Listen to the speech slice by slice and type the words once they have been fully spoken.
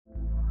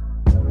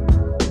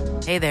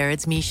Hey there,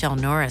 it's Michelle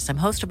Norris. I'm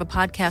host of a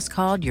podcast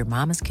called Your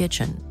Mama's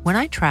Kitchen. When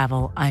I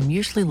travel, I'm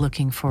usually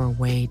looking for a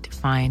way to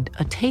find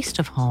a taste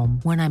of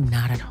home when I'm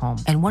not at home.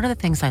 And one of the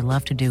things I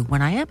love to do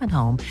when I am at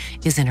home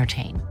is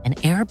entertain. And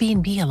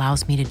Airbnb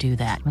allows me to do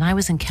that. When I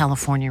was in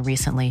California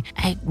recently,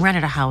 I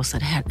rented a house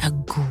that had a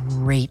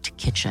great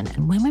kitchen.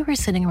 And when we were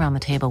sitting around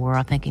the table, we were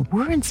all thinking,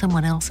 we're in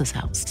someone else's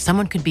house.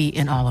 Someone could be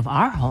in all of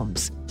our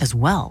homes as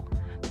well.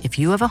 If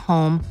you have a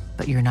home,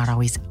 but you're not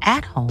always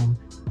at home,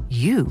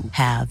 you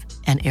have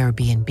an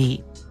Airbnb.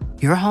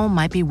 Your home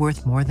might be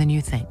worth more than you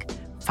think.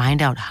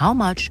 Find out how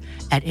much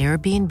at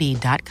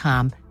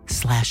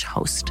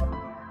airbnb.com/host.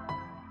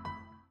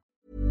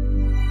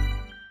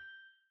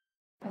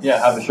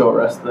 Yeah, have a short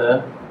rest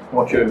there.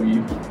 Watch over you.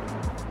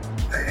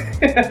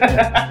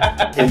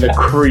 In the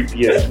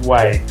creepiest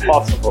way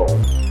possible.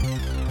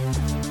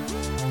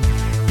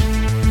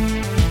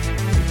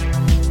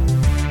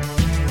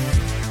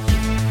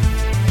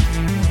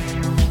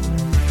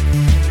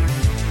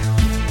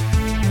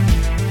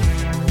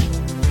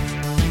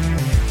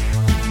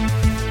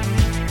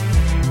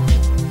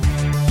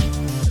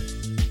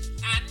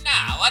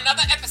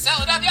 Another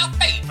episode of your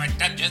favorite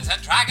Dungeons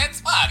 & Dragons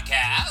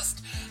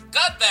podcast,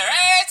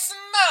 Goodberry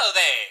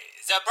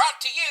Smoothies, brought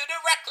to you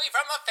directly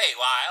from the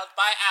Feywild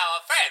by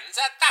our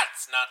friends at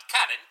That's Not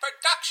Canon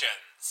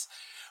Productions.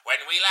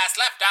 When we last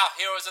left our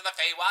heroes of the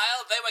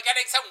Feywild, they were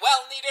getting some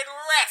well-needed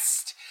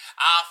rest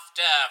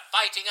after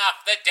fighting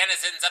off the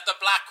denizens of the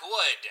Black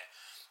Wood,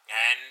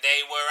 and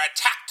they were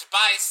attacked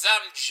by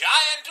some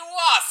giant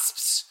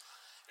wasps.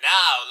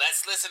 Now,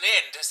 let's listen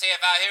in to see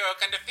if our hero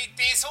can defeat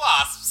these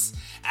wasps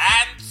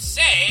and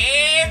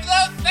save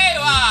the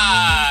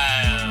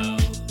Feywild!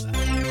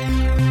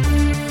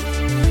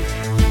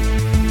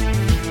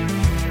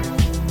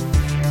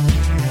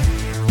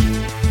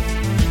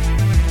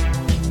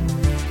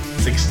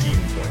 16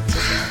 points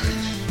of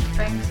damage.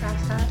 Thanks,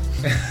 Hashtag.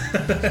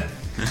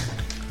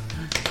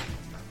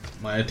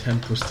 My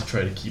attempt was to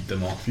try to keep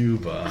them off you,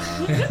 but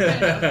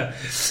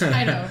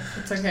I know.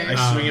 It's okay.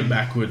 I swing it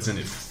backwards and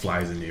it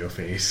flies into your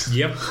face.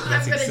 Yep,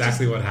 that's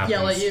exactly what happens.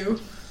 Yell at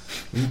you.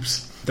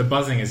 Oops. The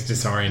buzzing has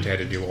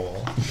disorientated you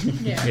all.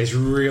 Yeah. It's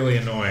really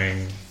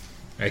annoying.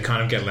 They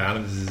kind of get loud.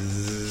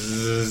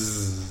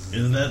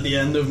 Isn't that the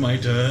end of my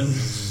turn?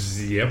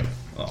 Yep.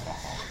 Oh,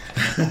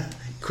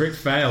 Crit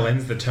fail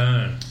ends the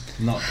turn.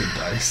 not good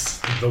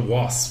dice. The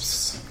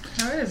wasps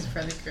No, it is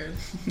really good.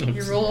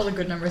 You roll all the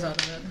good numbers out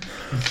of it.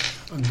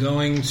 are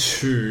going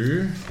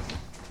to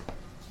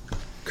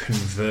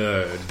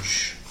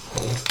converge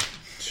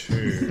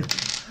to...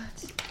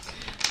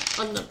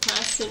 on the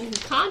person who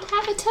can't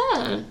have a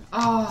turn.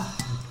 Oh.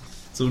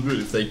 So good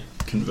if they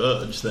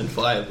converge, then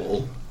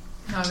fireball.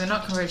 No, they're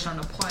not converging on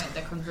a point.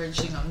 They're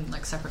converging on,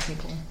 like, separate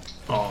people.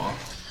 Oh.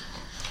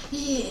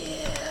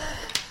 Yeah.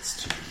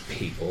 Stupid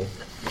people.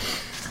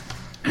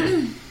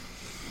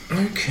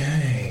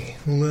 Okay,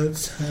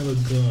 let's have a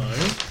go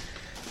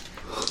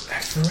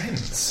at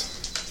Ferenz,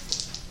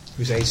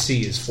 whose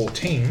AC is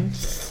 14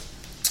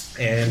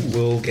 and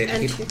will get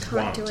And hit you can't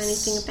once. do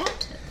anything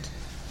about it.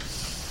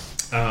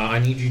 I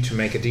need you to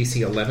make a DC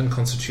 11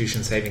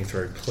 Constitution saving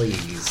throw,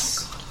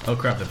 please. Oh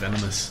crap, they're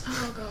venomous.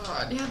 Oh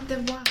god. Yeah,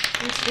 they're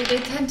wasps. They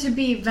tend to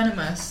be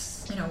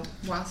venomous. You know,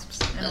 wasps.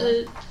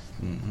 And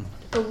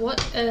all.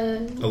 What?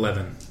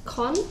 11.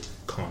 Con?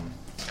 Con.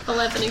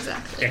 11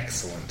 exactly.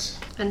 Excellent.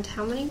 And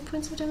how many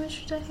points of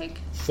damage did I take?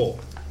 4.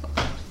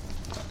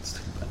 That's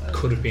too bad.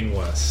 Could have been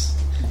worse.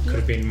 Could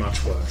have been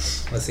much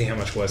worse. Let's see how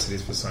much worse it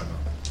is for Soma.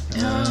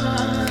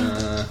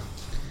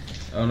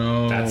 Oh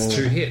no. That's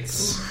 2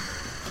 hits.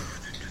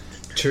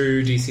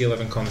 2 DC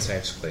 11 con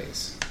saves,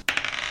 please.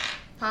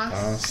 Pass.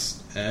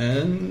 Pass.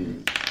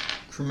 And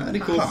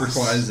Chromatic Orb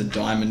requires a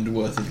diamond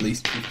worth at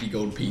least 50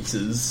 gold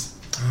pieces.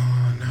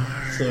 Oh no.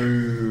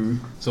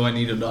 So I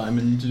need a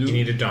diamond to do You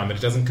need a diamond.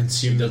 It doesn't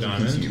consume the doesn't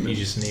diamond. consume it. You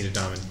just need a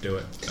diamond to do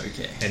it.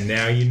 Okay. And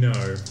now you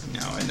know.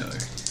 Now I know.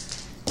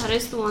 That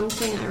is the one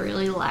thing I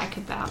really like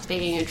about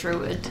being a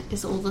druid,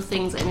 is all the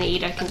things I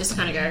need. I can just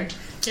kind of go,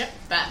 Yep,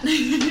 that.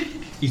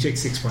 You take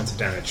 6 points of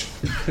damage.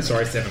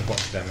 Sorry, 7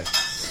 points of damage.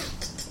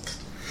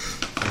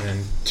 And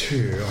then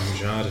 2 on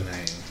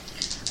Jardinay.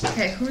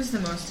 Okay, who's the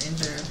most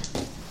injured?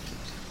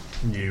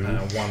 you.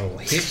 1 will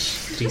hit.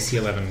 DC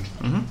 11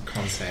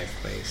 con save,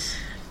 please.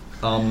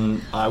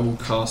 I will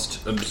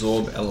cast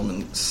Absorb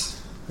Elements.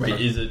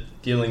 Wait, is it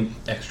dealing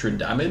extra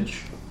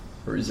damage?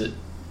 Or is it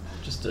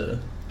just a...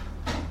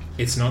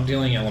 It's not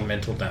dealing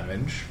elemental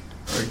damage.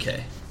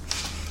 Okay.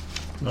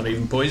 Not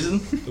even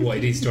poison? Well,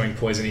 it is doing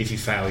poison if you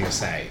fail your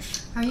save.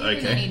 Are you in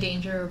Okay. any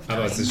danger of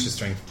Otherwise, dying? it's just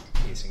doing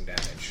piercing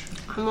damage.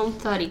 I'm on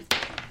 30.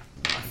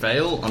 I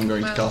fail, I'm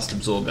going to cast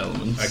Absorb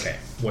Elements. Okay,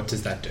 what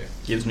does that do?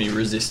 Gives me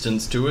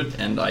resistance to it,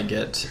 and I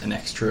get an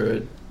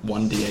extra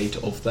 1d8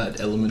 of that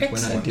element when I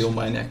Excellent. deal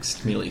my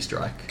next melee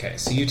strike. Okay,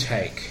 so you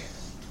take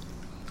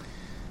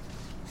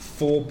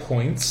 4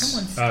 points.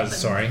 Someone's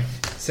Sorry,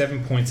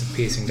 7 points of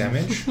piercing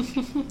damage.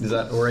 Is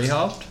that already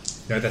halved?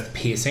 No, that's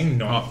piercing,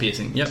 not Oh,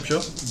 piercing. Yep,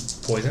 sure.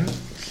 poison.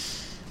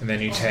 And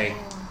then you take,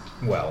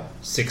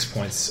 6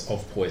 points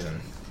of poison.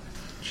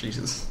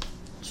 Jesus.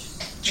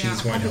 Cheese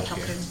Yeah, won't I'll be help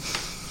you. talking.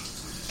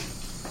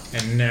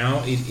 And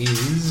now it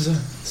is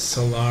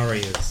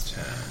Solaria's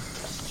turn.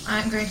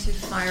 I'm going to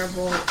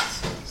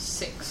firebolt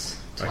 6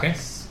 Okay.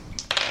 twice.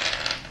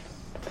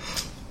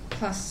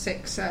 Plus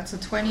 6, that's a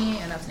 20,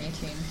 and that's an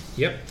 18.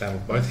 Yep, that'll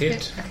both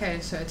hit. Okay,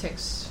 so it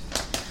takes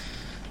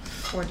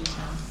 4d10.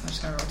 I'm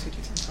just gonna roll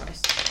 2d10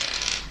 twice.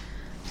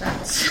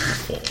 That's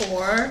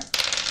 4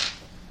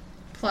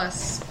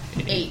 plus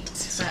 8.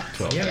 That's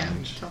 12 yeah,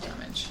 damage. 12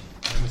 damage.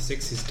 Number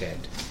 6 is dead.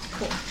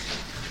 Cool.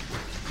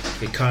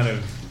 It kind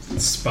of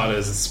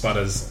sputters,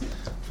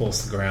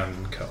 falls to the ground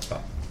and curls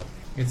up.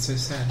 It's so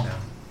sad now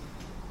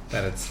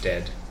that it's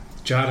dead.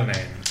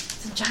 Jardinane.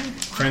 It's a giant one.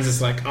 Francis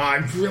is like, oh,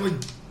 I'm really...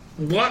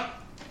 What?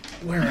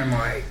 Where am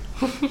I?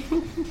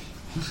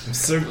 I'm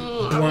so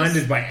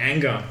blinded by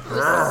anger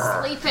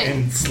Sleeping.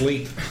 and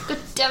sleep. God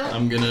damn it.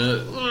 I'm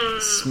gonna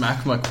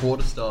smack my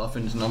quarterstaff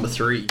into number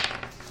 3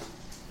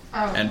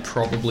 Oh. and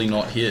probably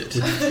not hit.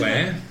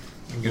 Flare?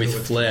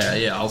 With flare,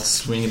 yeah, I'll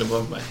swing it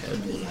above my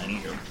head.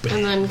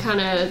 And then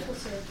kind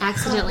of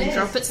accidentally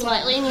drop it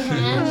slightly in your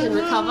hand and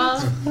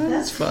recover.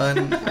 That's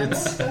fun.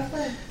 It's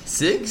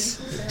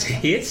 6? To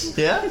hit?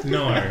 Yeah?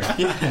 No.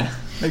 Yeah.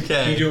 You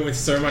Okay. do it with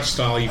so much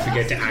style you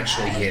forget to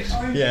actually hit.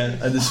 Yeah,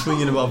 I just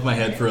swing it above my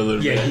head for a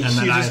little Yeah, bit.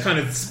 you're just kind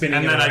of spinning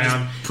and it then I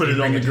around. just put it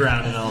on the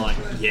ground and I'm like,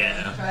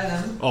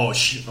 yeah. Oh,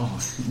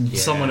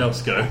 someone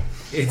else go.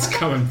 It's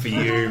coming for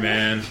you,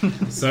 man.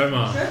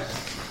 Soma.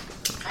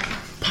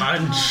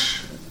 Punch.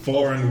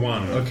 4 and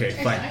 1. Okay,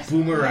 fine.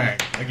 Boomerang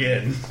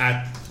again.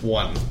 At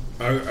 1.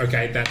 oh,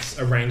 okay, that's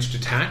a ranged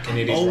attack, and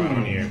it is right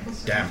on you.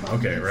 Damn.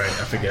 Okay, right.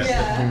 I forget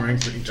that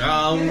boomerang's range.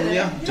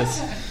 Yeah,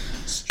 just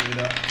straight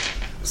up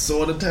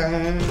sword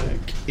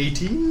attack.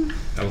 18.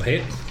 That'll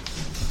hit.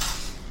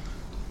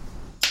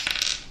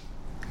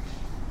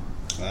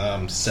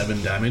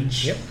 7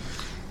 damage. Yep.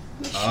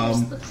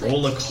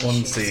 Roll a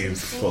con save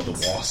for the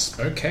wasp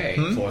Okay.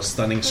 for a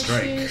stunning The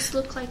strike. shoes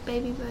look like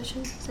baby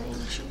versions. Same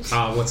shoes.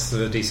 What's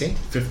the DC?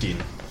 15.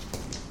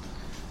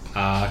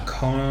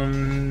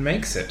 Con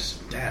makes it.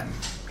 Damn.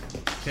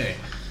 Okay.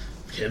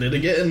 Hit it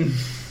again.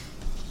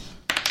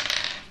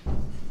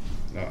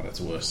 Oh,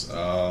 that's worse.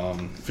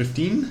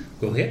 15.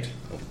 Will hit.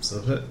 Oops,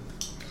 of it.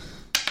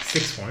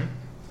 6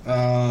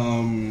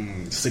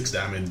 won't. 6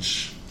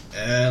 damage.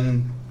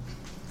 And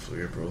for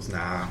your rolls,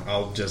 nah,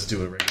 I'll just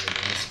do a regular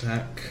bonus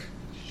attack.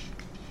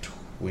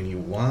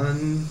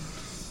 21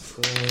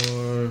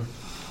 for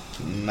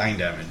 9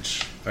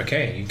 damage.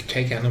 Okay, you can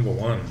take out number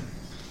 1.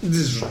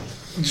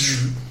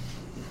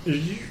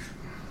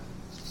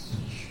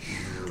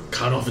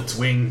 Cut off its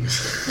wings.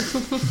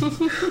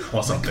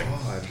 Or something.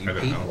 God, I you don't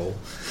know. people.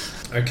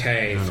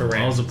 Okay, for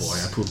When I was a Rams. boy,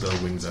 I pulled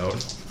the wings out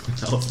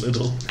when I was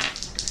little.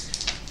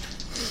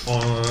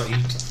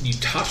 You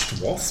touched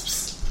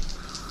wasps?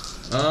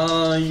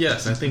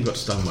 Yes, I think got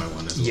stung by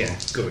one as well. Yeah,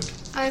 good.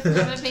 I've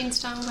never been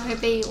stung by a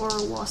bee or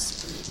a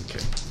wasp,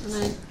 Okay.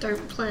 and I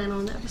don't plan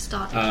on ever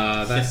starting.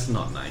 That's That's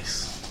not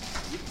nice.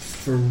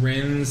 for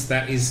Renz.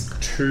 That is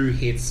 2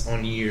 hits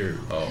on you.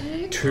 Oh.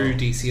 2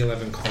 DC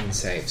 11 con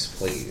saves,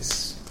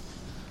 please.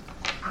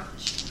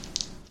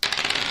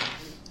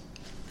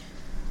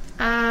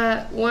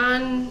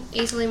 One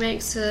easily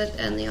makes it,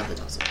 and the other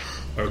doesn't.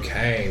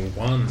 Okay,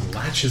 1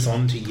 latches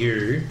onto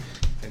you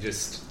and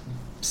just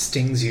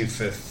stings you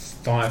for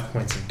 5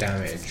 points of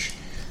damage.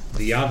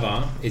 The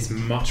other is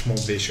much more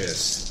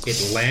vicious.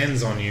 It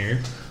lands on you,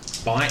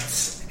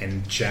 bites,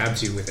 and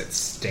jabs you with its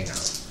stinger.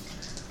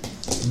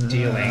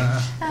 Dealing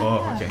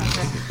Oh, okay.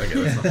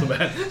 Okay, that's not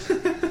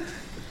so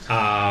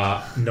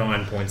bad.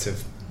 9 points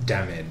of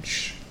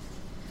damage.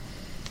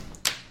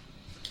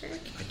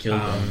 I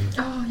killed one.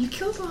 Oh, you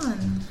killed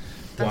one.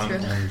 That's 1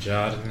 good. on Are you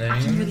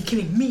Jardinane. really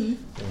kidding me?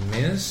 Will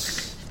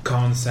miss.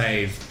 Con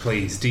save,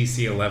 please.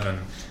 DC 11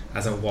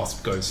 as a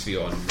wasp goes for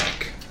your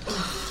neck.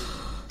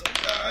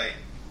 Die.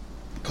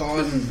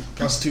 Con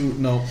 +2.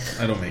 No,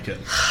 I don't make it.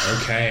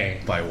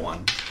 Okay. By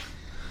 1.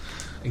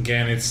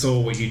 Again, it saw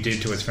what you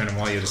did to its friend, and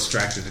while you're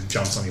distracted, it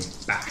jumps on your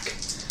back.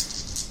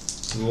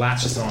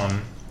 Latches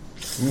on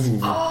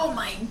Oh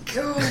my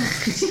god.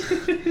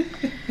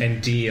 and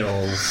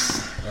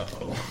deals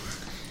Uh-oh.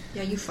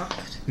 Yeah, you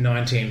fucked.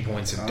 19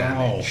 points of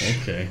damage.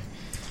 Oh, okay.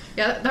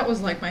 Yeah, that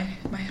was like my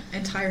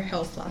entire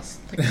health last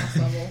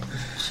level.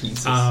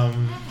 Jesus.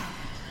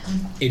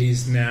 It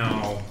is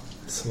now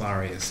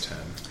Solaria's turn.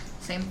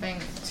 Same thing,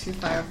 2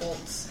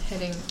 firebolts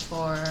hitting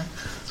for...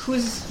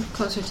 Who's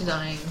closer to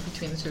dying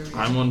between the two of you?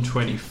 I'm on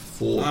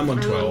 24. I'm on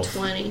I'm on 12.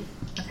 20.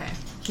 Okay,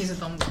 he's at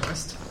the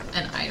worst,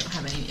 and I don't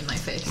have any in my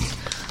face.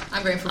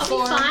 I'm going for I'll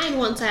 4. be fine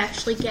once I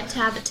actually get to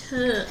have a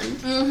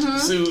turn.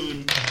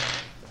 Soon.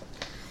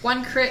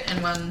 1 crit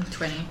and 1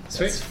 20.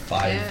 Sweet.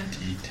 5 Yeah.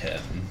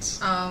 D10s.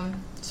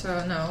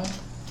 So no.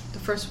 The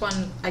first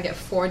one, I get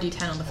 4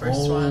 d10 on the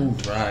first one.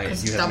 Right.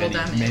 'cause You it's have double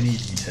damage. many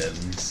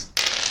D10s.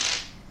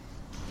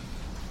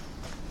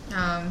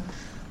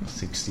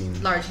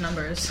 16. Large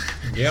numbers.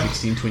 Yep.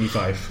 16,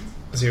 25.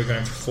 So you're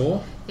going for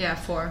 4? Yeah,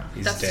 4.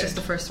 He's That's dead. just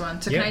the first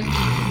one. So Yep. can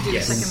I do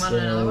Yes. the second one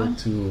and another one?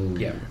 To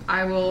Yep.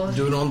 I will...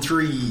 Do it on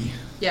 3.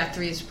 Yeah,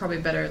 3 is probably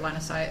better line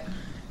of sight.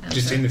 And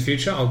Just so- in the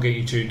future, I'll get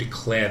you to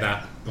declare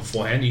that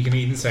beforehand. You can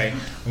even say,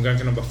 I'm going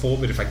for number 4,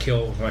 but if I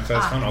kill my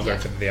first one, I'll yeah.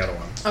 go for the other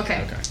one.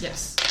 Okay.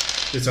 Yes.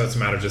 Just so it's a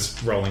matter of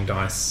just rolling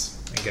dice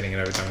and getting it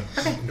over done.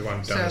 Okay.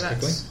 Done So as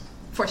quickly. that's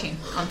 14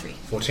 on 3.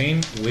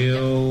 14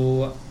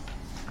 will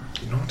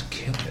not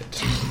kill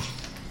it.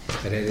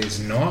 But it is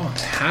not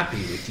happy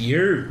with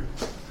you.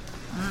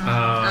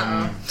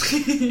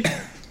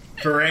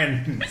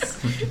 Friends.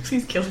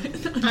 Please kill it.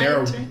 There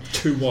are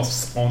 2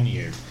 wasps on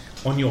you,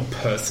 on your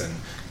person,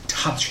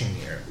 touching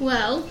you.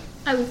 Well,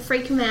 I will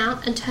freak him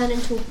out and turn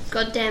into a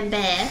goddamn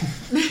bear.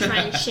 Try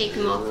and shake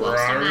him off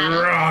whilst I'm at it.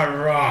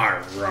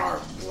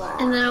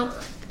 And then I'll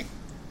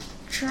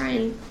try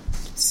and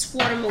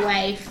swat him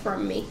away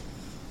from me.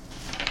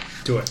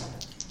 Do it.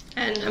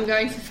 And I'm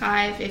going for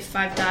 5. If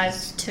 5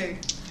 dies, 2.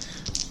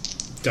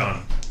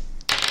 Done.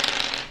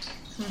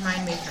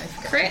 Remind me if I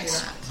forget Crit. to do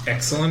that.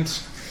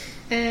 Excellent.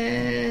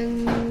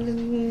 And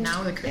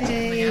Now the crits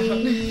are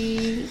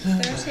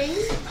coming out.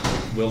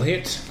 13. Will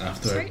hit.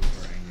 After Sorry?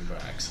 brain by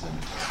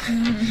accident.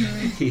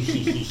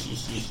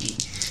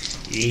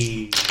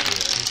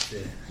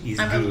 He's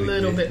I'm a good.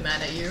 little bit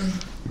mad at you.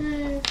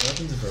 What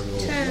happens if I roll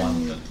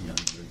 1 at the 100?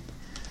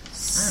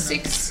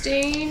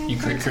 16. You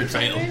crit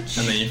fail, and damage.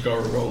 then you've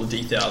got to roll a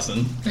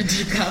d1000. A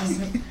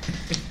D1000.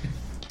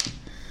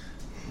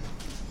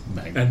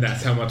 And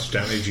that's how much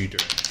damage you do.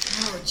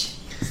 Ouch.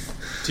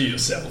 To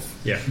yourself.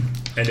 Yeah.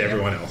 And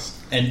everyone else.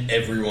 And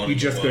everyone You in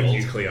just the go world.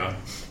 nuclear.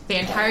 The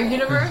entire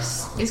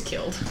universe is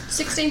killed.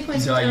 16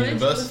 points So of our damage for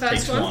universe the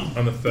first takes one. 1.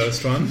 On the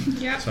first one.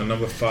 Yeah. So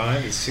number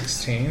 5 is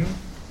 16.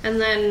 And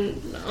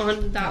then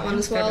on that one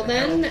as well,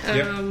 then,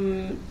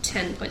 Yep.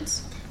 10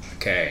 points.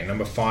 Okay,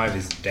 number 5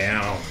 is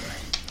down.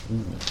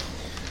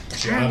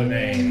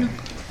 Jardine.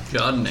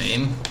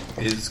 Gardenane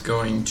is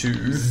going to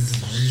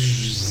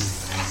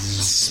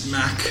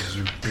smack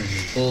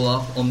all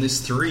up on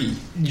this 3.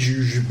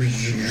 Just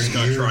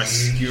going to try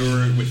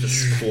skewer it with the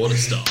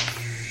quarterstaff.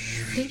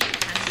 Do you have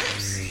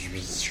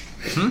cantrips?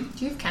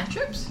 Do you have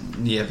cantrips?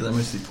 Yeah, but they're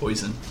mostly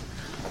poison.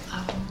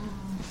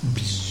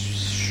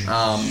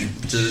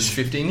 Does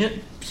 15 hit?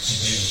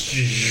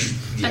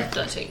 At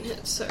 13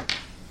 hits, so.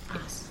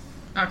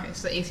 Okay,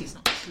 so the AC's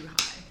not too high.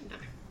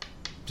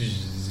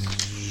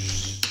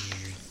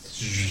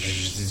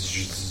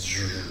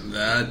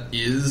 That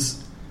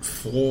is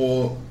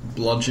 4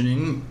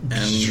 bludgeoning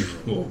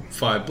and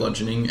 5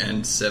 bludgeoning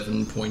and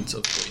 7 points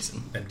of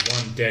poison. And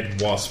 1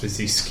 dead wasp as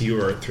you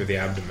skewer it through the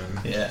abdomen.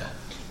 Yeah.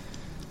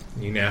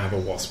 You now have a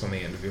wasp on the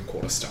end of your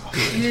quarterstaff.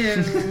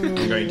 I'm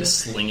going to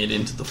sling it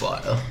into the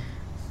fire.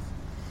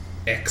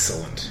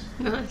 Excellent.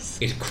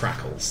 Nice. It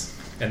crackles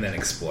and then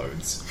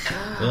explodes.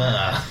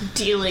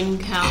 Dealing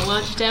how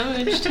much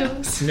damage to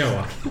us?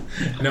 No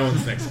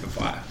one's next to the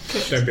fire.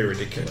 Don't be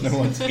ridiculous. No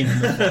one's in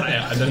the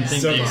fire. I don't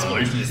think So the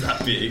explosion is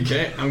that big.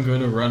 Okay, I'm going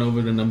to run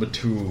over to number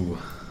 2.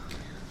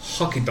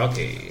 Hockey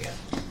docky.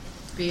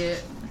 Beat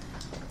it.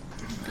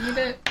 Beat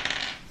it.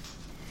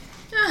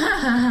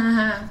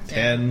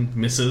 10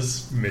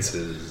 misses.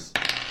 Misses.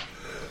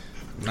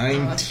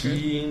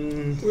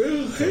 19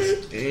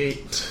 plus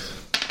 8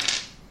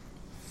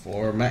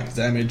 for max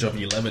damage of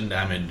 11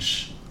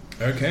 damage.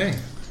 Okay.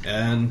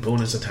 And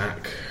bonus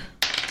attack.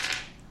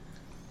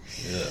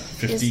 Yeah,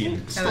 15.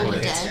 Isn't fully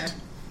hits, dead.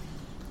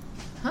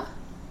 Huh?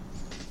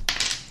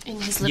 In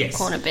his little Yes.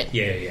 corner bit,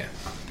 Yeah.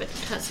 but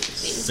hasn't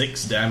been.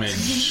 6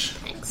 damage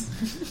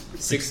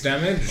 6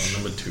 damage.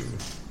 on number 2.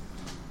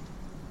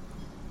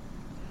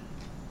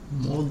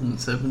 More than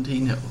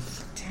 17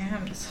 health.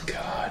 Damn, that's so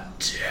God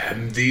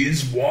damn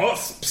these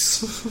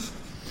wasps.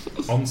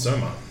 On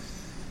Soma.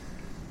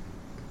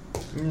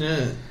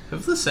 Nah.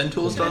 Have the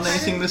centaurs done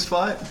anything this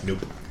fight? Nope.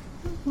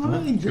 What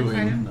are they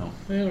doing? No.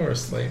 They were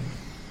asleep.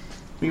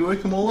 We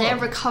woke them all They're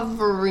up.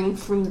 recovering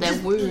from their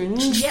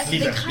wounds. Yeah, they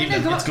Leave kind them,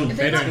 of got. it's cool.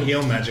 They don't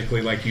heal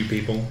magically like you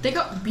people. They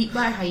got beat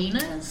by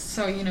hyenas,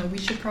 so we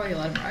should probably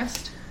let them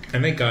rest.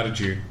 And they guarded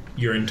you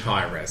your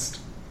entire rest.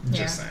 Just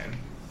Yeah. saying.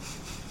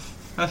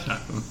 That's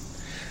happened.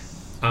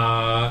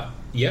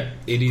 Yep,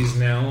 it is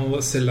now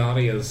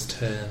Celaria's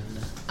turn.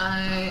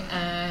 I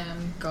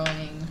am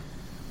going.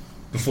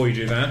 Before you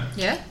do that,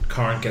 Yeah.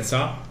 Corinth gets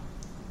up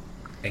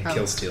and Oh.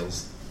 kills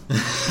Steels.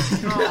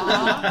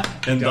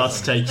 And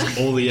thus takes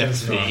all the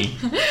XP.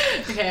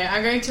 Okay,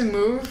 I'm going to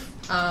move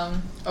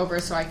over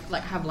so I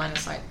have line of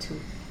sight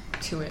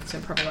to it, so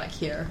probably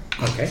here.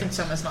 Okay. Since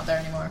Soma's not there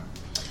anymore.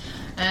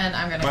 And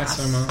I'm gonna Bye, cast.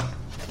 Soma.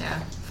 Yeah,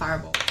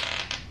 firebolt.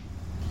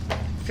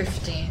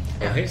 15.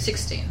 Oh, Yeah, hey.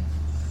 16.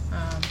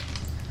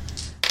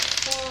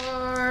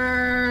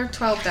 For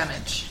 12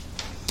 damage.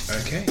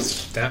 Okay,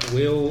 that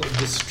will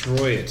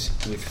destroy it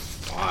with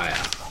fire.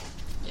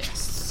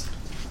 Yes.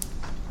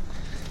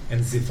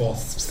 And the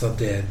wasps are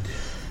dead.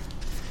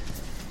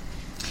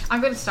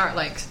 I'm gonna start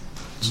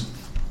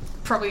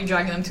probably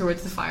dragging them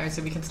towards the fire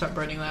so we can start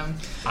burning them.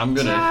 I'm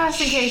gonna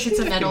Just in case it's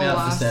a check metal out the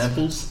blast.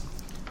 samples.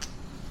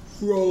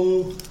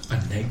 Roll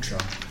a nature.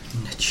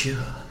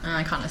 Nature.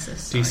 I can't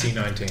assist. DC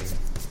 19.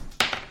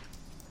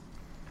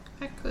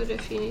 I could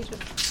if you need it.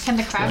 Can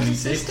the crabs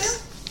 26.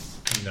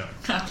 assist him? No.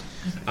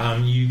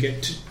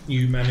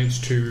 You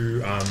manage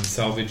to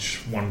salvage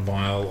 1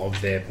 vial of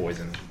their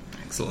poison,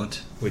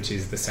 Excellent. which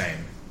is the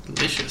same.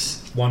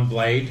 Delicious. 1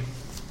 blade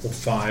or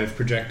 5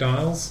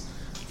 projectiles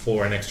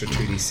for an extra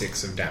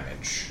 2d6 of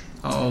damage.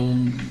 I'll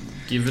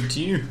give it to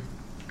you.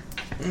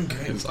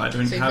 Because I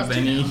don't So you've have got 2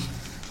 any now.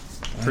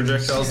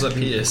 projectiles that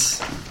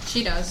pierce.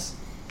 She does.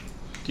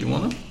 Do you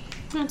want them?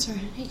 That's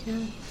alright. You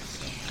can.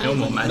 No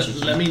more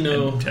magic. let me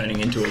know. Turning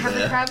into a Have the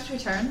bear. crabs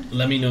returned?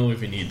 Let me know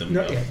if you need them.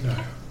 Not yet, no.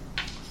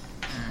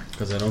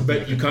 Because I don't.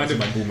 But think you I can kind use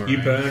my of boomerang. you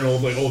burn all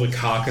the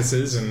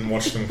carcasses and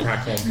watch them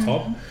crackle and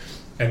pop,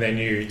 and then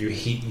you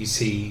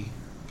see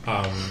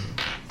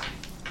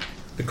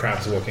the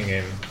crabs walking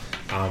in.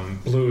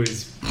 Blue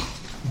is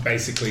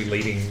basically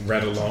leading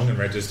Red along, and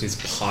Red just is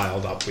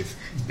piled up with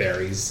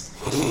berries.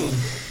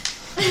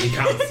 You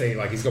can't see,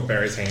 like he's got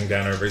berries hanging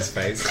down over his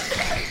face.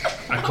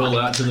 I call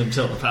out to them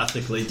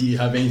telepathically. Do you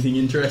have anything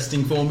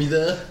interesting for me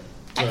there?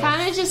 I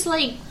kind of just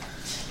like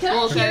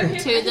walk over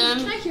to them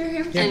Can I hear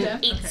him?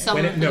 and eat some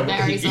When of it- the no,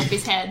 berries he- off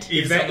his head.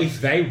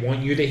 If they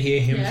want you to hear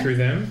him Yeah. through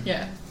them,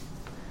 Yeah.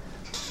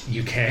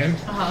 you can.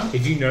 Uh-huh.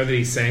 If you know that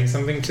he's saying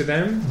something to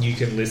them, you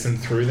can listen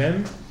through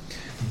them.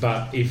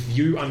 But if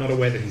you are not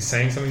aware that he's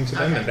saying something to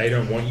them Okay. and they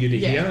don't want you to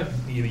Yeah.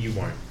 hear, you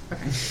won't.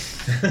 Okay.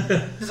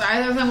 Does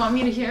either of them want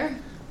me to hear?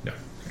 No.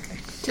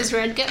 Does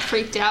Red get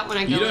freaked out when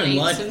I You go and don't eat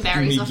like some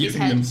berries me off his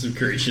giving them head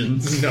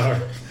secretions. No.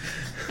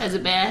 as a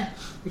bear?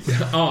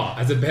 Oh,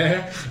 as a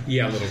bear?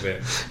 Yeah, a little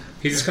bit.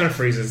 He just kind of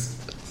freezes.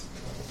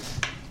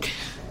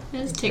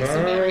 Just take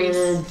some berries.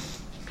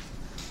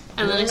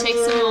 And then I take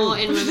some more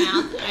in my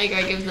mouth and I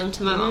go give them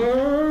to my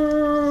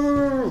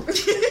mom.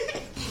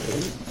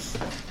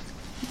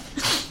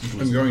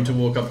 I'm going to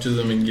walk up to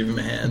them and give him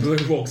a hand. Blue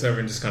walks over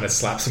and just kind of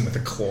slaps him with a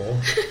claw.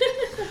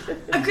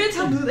 I'm gonna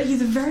tell Blue that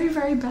he's a very,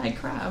 very bad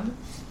crab.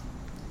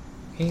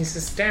 He's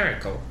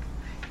hysterical.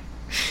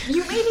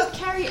 You made him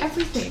carry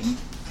everything.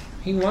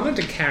 He wanted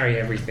to carry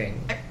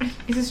everything.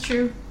 Is this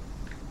true?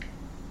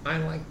 I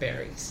like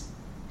berries.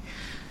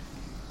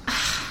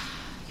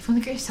 You've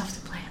only got yourself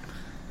to blame.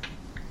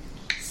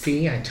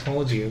 See, I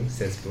told you,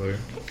 says Blue.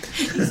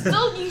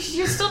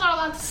 You're still not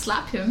allowed to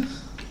slap him.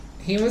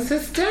 He was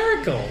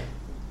hysterical.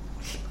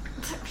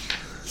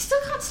 You still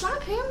can't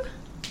slap him.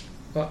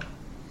 What?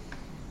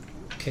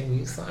 Can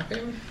you slap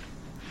him?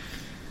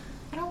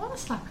 I don't want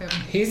to slap him.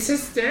 He's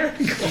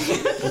hysterical.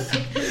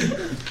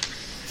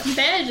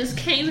 Bear just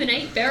came and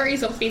ate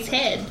berries off his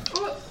head.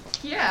 Oh,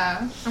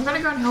 yeah. I'm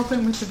gonna go and help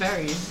him with the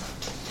berries.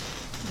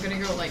 I'm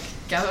gonna go, like,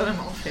 gather them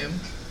off him.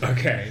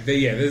 Okay,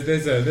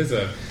 there's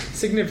a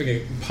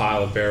significant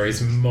pile of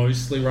berries,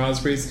 mostly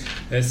raspberries.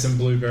 There's some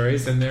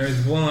blueberries, and there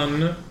is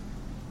one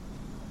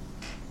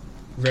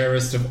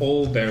rarest of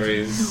all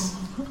berries,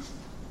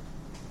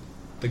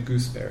 the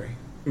gooseberry.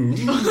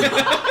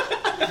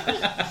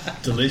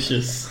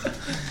 Delicious.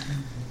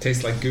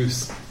 Tastes like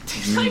goose.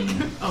 It's like,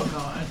 oh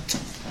god.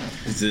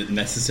 Is it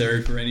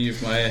necessary for any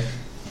of my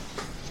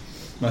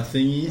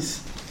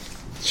thingies?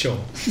 Sure.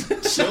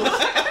 Sure.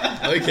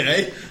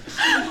 Okay.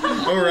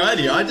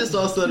 Alrighty. I just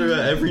asked that about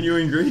every new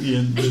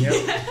ingredient.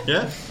 Yep.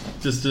 Yeah.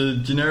 Just a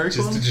generic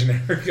Just one. a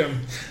generic.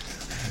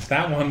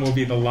 That one will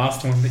be the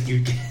last one that you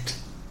get.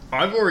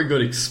 I've already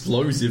got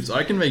explosives.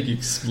 I can make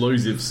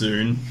explosives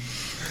soon.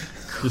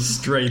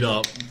 Just straight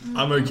up.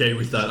 I'm okay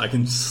with that. I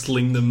can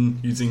sling them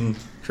using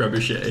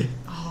trebuchet.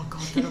 Oh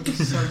god, that'll be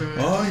so good.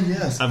 Oh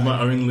yes. I have my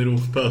own little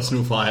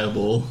personal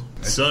fireball.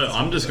 So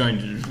I'm just going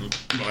to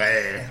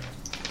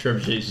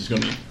trebuchet's just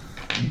going to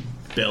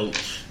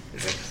belch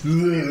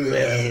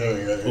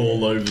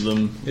all over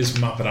them. Is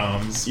Muppet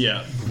Arms.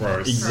 Yeah,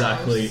 Gross.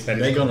 exactly. That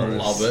is They're gonna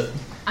gross. love it.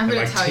 I'm And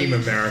gonna like tell Team you.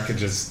 America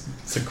just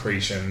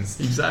secretions.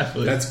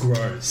 Exactly. That's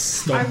gross.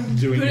 Stop I'm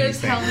doing gonna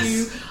these tell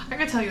things. you. I'm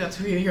gonna tell you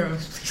that's really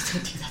gross. Please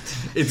don't do that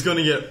to me. It's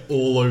gonna get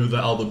all over the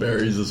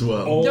elderberries as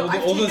well. All No, the-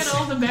 I've all the- taken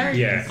all the berries.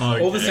 Yeah.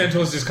 Okay. All the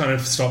centaurs just kind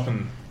of stop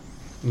and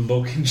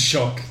look in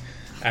shock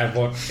at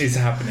what is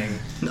happening.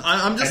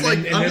 I'm just And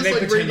like then, I'm they just like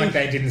pretend reading. like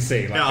they didn't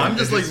see. Like Yeah, I'm they're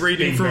just like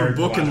reading being from a very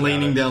book and polite about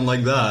leaning it. down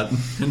like that,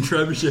 and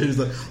trebuchet is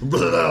like.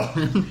 Blah.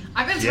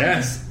 I'm gonna tell Yeah.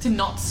 you this to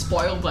not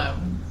spoil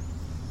them.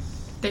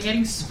 They're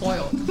getting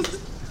spoiled.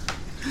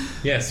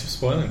 Yes,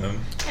 spoiling them.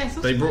 Yeah,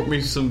 so They brought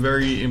me some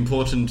very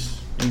important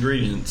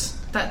ingredients.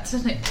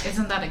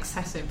 Isn't that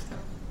excessive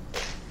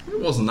though? It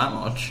wasn't that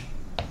much.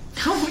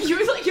 you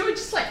were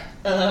just like,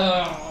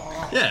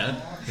 Yeah.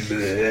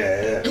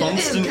 It's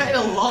Constant, kind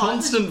of lot.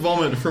 constant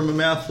vomit from a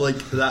mouth like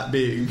that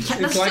big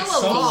That's like still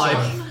a salt lot.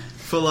 life.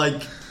 for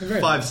like Very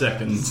 5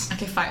 seconds.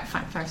 Okay, 5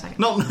 seconds.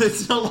 No,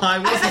 it's not like I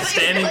wasn't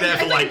standing there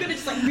for like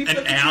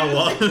an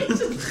hour.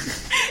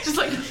 just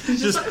like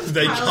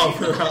They piling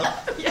cover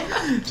up. up. Yeah.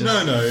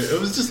 No, it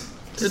was just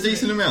a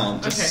decent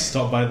amount. Okay.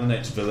 Stop by the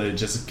next village.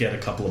 Just get a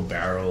couple of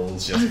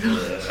barrels.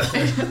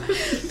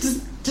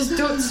 Just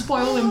don't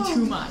spoil them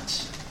too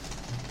much.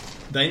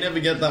 They never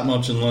get that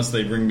much unless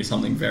they bring me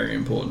something very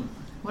important.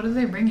 What do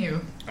they bring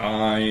you?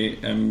 I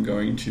am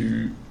going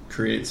to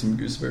create some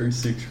gooseberry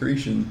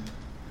secretion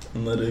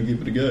and let her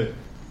give it a go.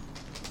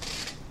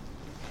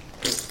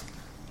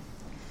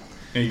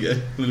 There you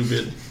go. A little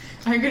bit.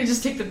 I'm gonna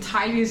just take the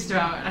tiniest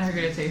amount and I'm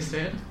gonna taste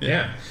it.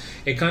 Yeah.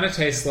 It kind of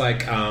tastes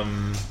like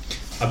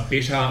a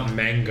bitter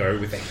mango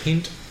with a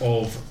hint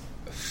of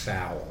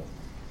foul.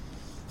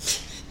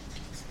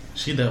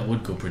 See, that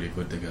would go pretty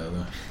good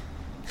together.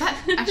 That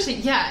actually,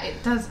 yeah,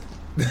 it does.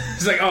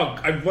 It's like, oh,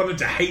 I wanted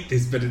to hate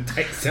this, but it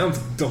sounds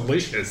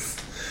delicious.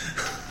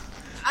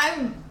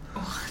 I'm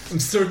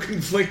so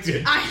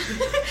conflicted.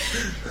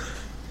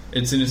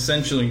 It's an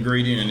essential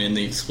ingredient in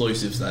the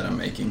explosives that I'm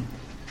making.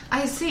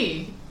 I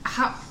see.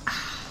 How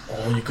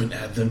Or you could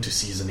add them to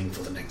seasoning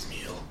for the next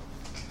meal.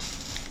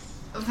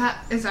 that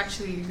is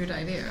actually a good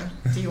idea.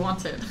 Do you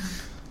want it?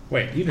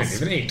 Wait, you don't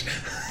even eat.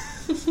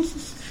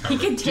 He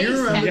can taste Do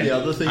you remember it. the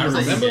other things? I that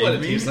you remember what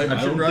it gave me? tastes like. I I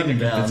should don't write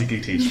think it I can down.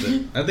 physically taste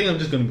it. I think I'm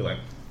just going to be like,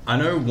 I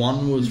know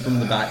one was from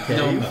the Bat Cave.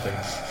 no, nothing.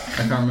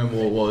 I can't remember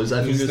what it was.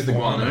 I think it was the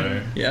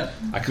guano. Yeah.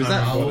 I can't Was that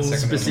remember what the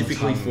second one was.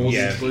 specifically for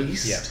Yeah.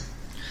 explosives? Yeah.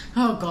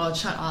 Oh god,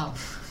 shut up.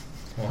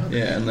 What?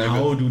 Yeah, and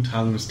How do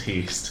tongues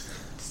taste?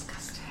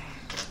 Disgusting.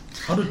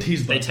 How do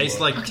taste they buds taste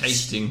work? like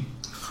tasting.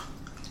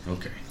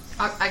 Okay.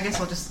 I guess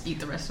I'll just eat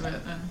the rest of it.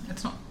 And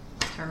it's not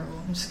terrible.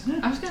 I'm just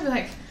gonna be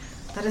like,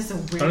 that is the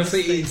weirdest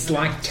Honestly, thing. it's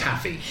like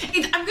taffy.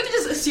 I'm gonna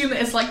just assume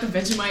that it's like the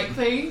Vegemite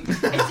thing. It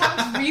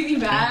sounds really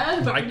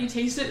bad, but when you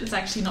taste it, it's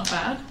actually not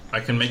bad. I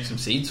can make some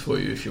seeds for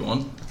you if you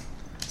want.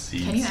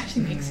 Seeds. Can you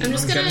actually make I'm sense?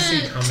 just I'm gonna gonna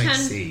see comic turn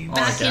seeds. Oh,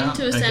 back I can.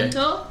 into a Okay.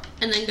 centaur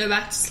and then go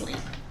back to sleep.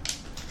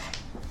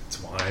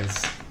 It's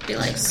wise. Be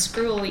like,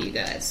 screw all you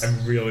guys. I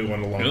really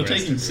want a long You're rest.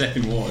 taking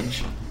second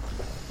watch.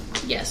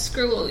 Yeah,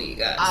 screw all you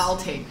guys. I'll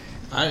take.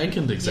 I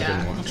can take second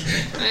Yeah. watch.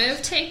 I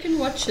have taken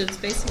watches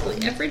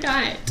basically every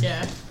night.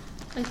 Yeah.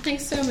 I think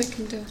so. We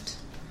can do it.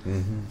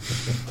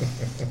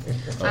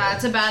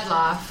 That's a bad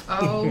laugh.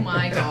 Oh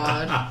my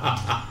god.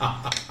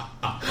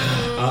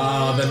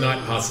 Ah, the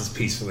night passes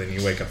peacefully and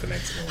you wake up the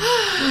next morning.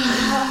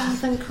 Oh,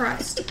 thank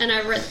Christ! And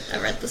I read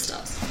the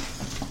stars.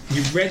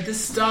 You read the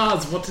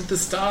stars. What did the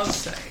stars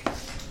say?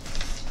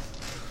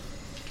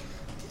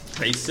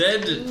 They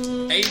said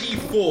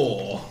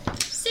 84.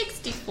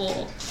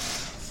 64.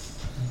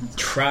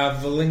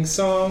 Traveling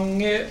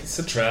song, it's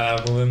a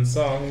traveling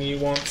song. You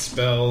want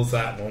spells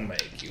that will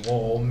make you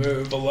all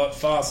move a lot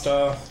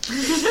faster.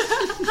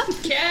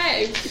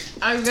 Okay.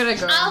 I'm gonna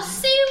go. I'll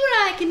see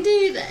what I can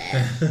do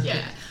there.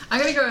 Yeah. I'm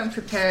gonna go and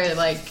prepare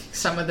like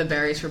some of the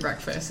berries for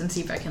breakfast and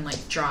see if I can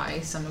like dry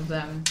some of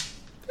them.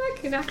 I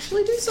can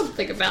actually do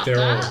something about They're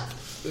all- that.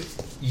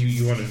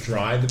 You want to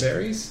dry the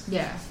berries?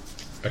 Yeah.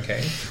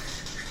 Okay.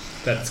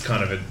 That's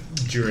kind of a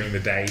during the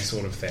day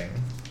sort of thing.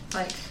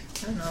 Like,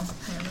 I don't know.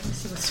 Hang on, let me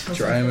see what's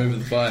Dry them over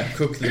the fire.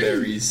 Cook the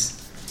berries.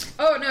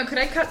 Oh no, could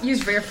I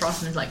use rare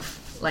frost and like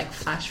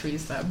flash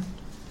freeze them?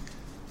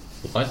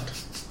 What?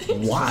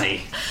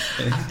 Why?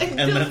 And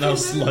then they'll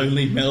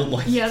slowly melt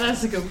like... Yeah,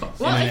 that's a good point.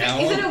 Well, In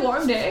an is hour? it a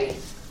warm day?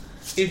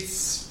 It's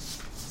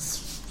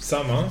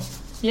summer.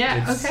 Yeah.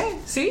 It's- Okay.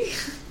 See,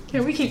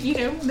 yeah, we can eat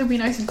them. They'll be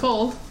nice and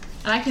cold,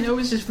 and I can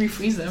always just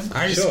refreeze them.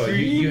 Sure,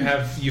 you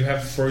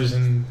have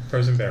frozen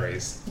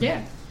berries.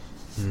 Yeah.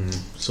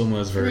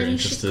 Soma's very Then you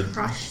interested. should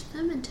crush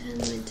them and turn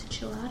them into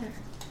gelato.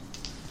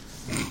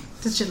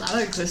 Does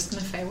gelato exist in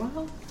the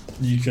Feywild?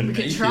 You can We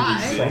could make it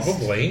try. exist.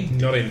 Probably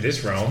not in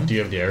this realm. Do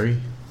you have dairy?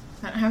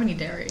 I don't have any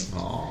dairy.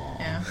 Aww.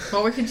 Yeah.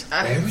 Well, we could.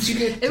 Where would you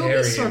get It will be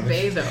dairy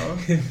sorbet though.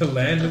 in the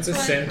land of the why-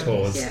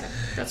 centaurs? Yeah,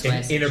 that's why. I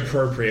In said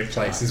inappropriate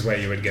places where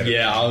you would get it.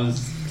 Yeah, I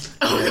was...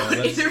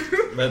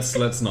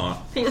 Let's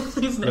not.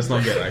 Let's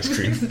not get ice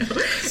cream.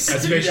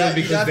 Especially You'd have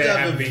because to there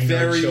have have a been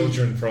very- no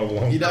children for a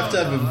long You'd time. have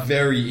to have a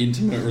very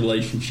intimate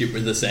relationship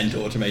with the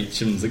centaur to make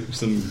some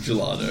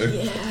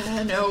gelato.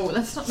 Yeah. No,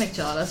 let's not make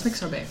gelato. Let's make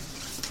sorbet.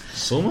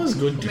 Soma's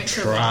going to Make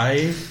sure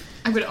try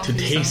I'm gonna to offer you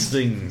taste some.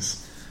 things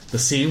the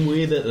same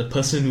way that a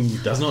person who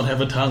does not have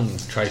a tongue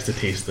tries to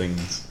taste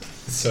things.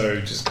 So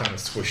just kind of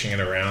swishing it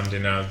around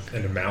in a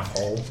mouth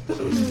hole.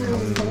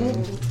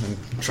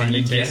 Trying Can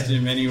you to taste guess.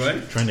 him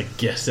anyway? Trying to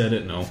guess at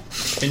it. No.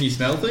 Can you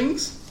smell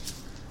things?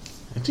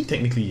 Actually,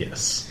 technically,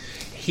 yes.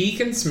 He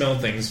can smell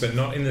things, but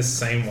not in the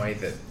same way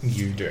that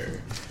you do.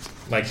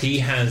 Like, he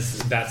has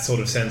that sort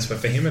of sense, but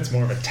for him it's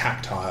more of a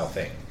tactile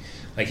thing.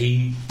 Like,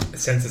 he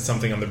senses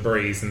something on the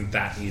breeze, and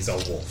that is a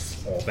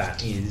wolf, or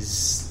that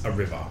is a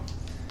river.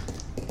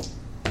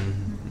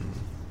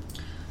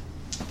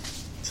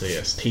 So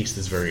yes, taste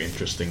is very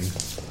interesting.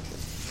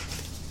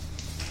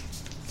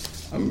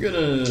 I'm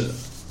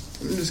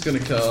just gonna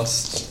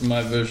cast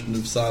my version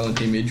of Silent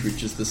Image,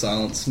 which is the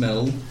silent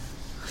smell,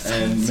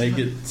 and make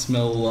it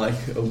smell like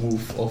a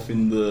wolf off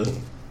in the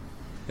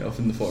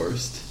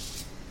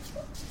forest.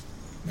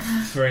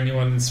 For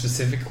anyone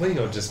specifically,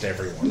 or just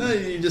everyone? No,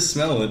 you just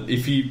smell it.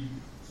 If you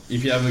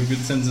have a good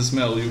sense of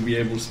smell, you'll be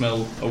able to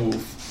smell a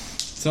wolf.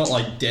 It's not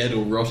like dead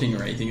or rotting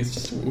or anything. It's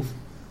just a wolf.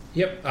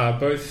 Yep,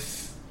 both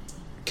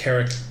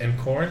Carrick and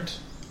Corinth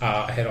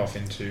head off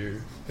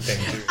into the thing.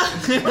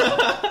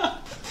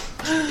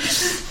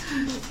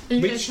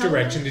 Which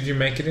direction did you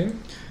make it in?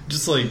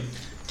 Just like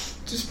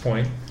Just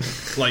point.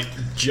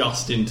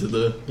 just into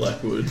the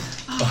Blackwood.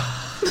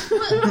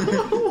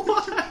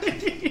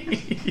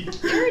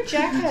 You're a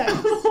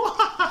jackass.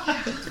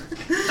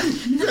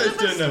 You guys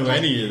don't know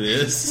any of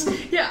this.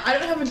 Yeah, I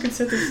don't have a good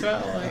sense of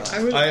smell.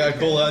 Like, I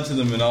call out to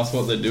them and ask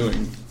what they're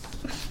doing.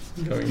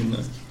 Going in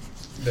there.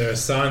 There are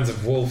signs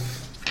of wolf.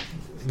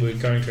 We're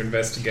going to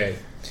investigate.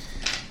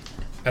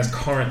 As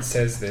Corinth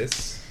says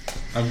this,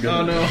 I'm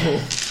gonna...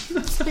 Oh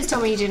no. Please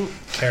tell me you didn't.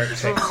 Carrick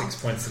takes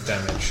 6 points of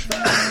damage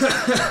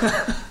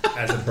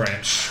as a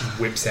branch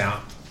whips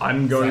out.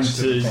 I'm going Flash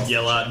to to the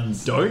yell out,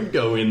 don't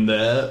go in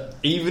there.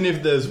 Even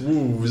if there's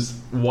wolves,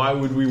 why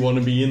would we want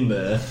to be in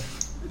there?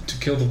 To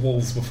kill the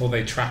wolves before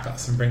they track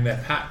us and bring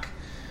their pack.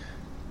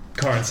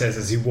 Corinth says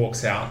as he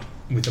walks out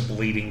with a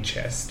bleeding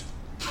chest.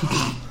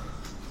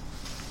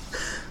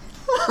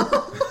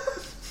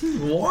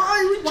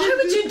 Why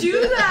would you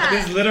do that?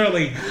 There's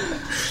literally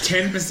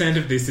 10%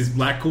 of this is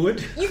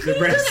Blackwood. You The could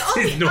have rest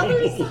done it is on the other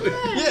normal wood.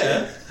 side.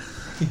 Yeah.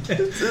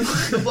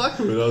 It's the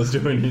Blackwood I was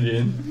doing it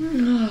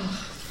in.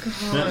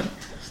 God.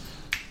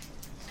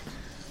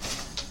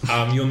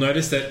 You'll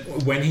notice that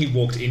when he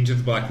walked into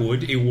the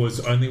Blackwood, it was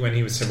only when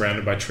he was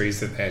surrounded by trees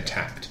that they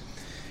attacked.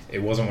 It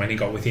wasn't when he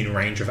got within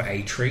range of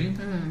a tree.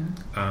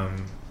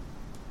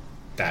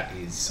 That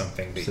is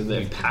something that... So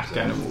they're you can pack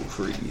observe. animal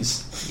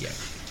trees. Yeah.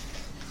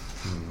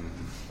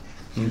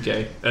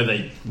 Okay. Are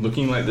they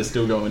looking like they're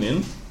still going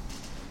in?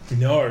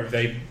 No,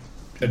 they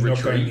are not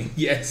Retreat. going...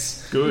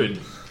 Yes. Good.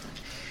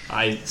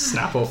 I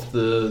snap off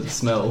the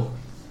smell.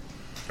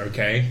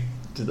 Okay.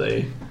 Do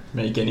they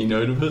make any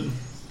note of it?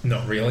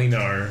 Not really,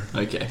 no.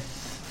 Okay.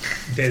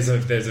 There's a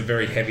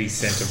very heavy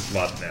scent of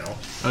blood now.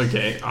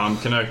 Okay.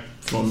 Can I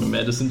perform a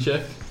medicine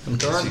check?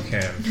 Yes, you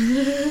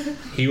can.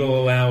 He will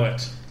allow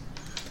it.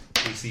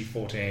 DC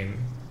 14.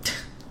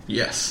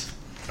 Yes.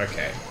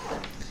 Okay.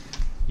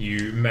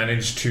 You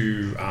manage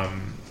to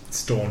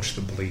staunch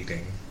the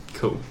bleeding.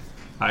 Cool.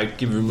 I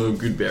give him a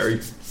good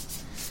berry.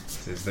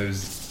 Says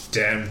those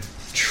damn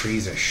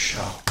trees are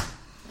sharp.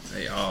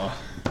 They are.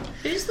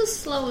 Who's the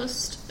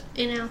slowest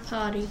in our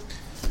party?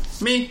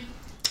 Me.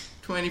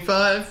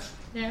 25.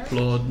 Yeah.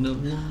 Lord no.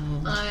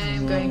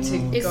 I'm going to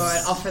It's- go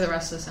and offer the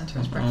rest of the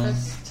centaurs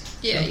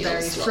breakfast. Yeah, Some you're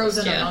berries, slow.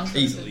 frozen or Yeah.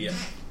 non-frozen. Easily, yeah.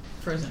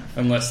 Frozen.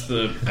 Unless the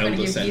I'm going elder to give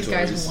these centaur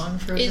guys is... one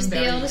frozen Is the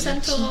berry elder each.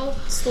 centaur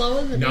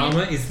slower than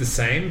Nama is the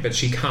same, but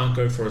she can't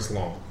go for as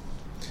long.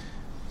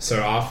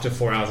 So after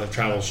 4 hours of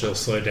travel, she'll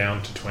slow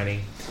down to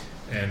 20,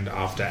 and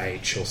after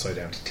 8, she'll slow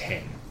down to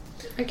 10.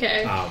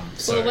 Okay.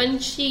 So Well, when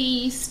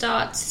she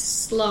starts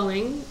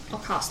slowing, I'll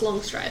cast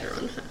Long Strider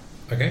on her,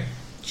 okay,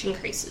 which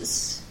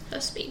increases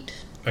her speed.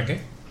 okay,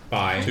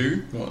 bye.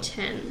 2? What?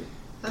 10.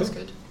 That's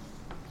Cool. good.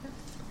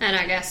 And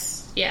I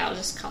guess, yeah, I'll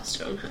just cast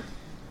it on her.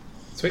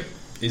 Sweet.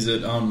 Is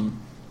it,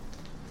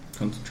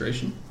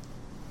 concentration?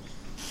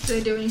 Do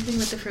they do anything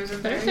with the frozen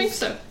I berries? don't think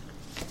so.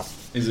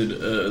 Is it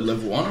a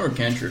level 1 or a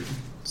cantrip?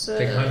 So,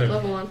 They kind of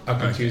level 1. are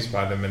confused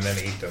by them and then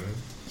eat them,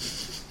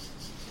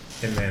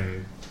 and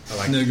then are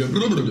like, And then go...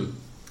 Blah, blah, blah.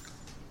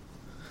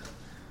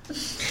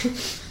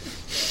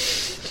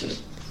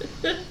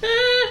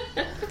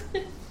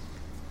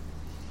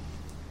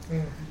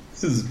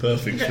 This is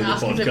perfect for the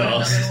Ask if they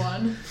want podcast. another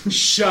one.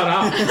 "Shut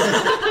up!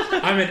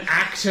 I'm an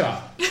actor."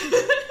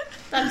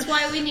 That's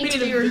why we need We to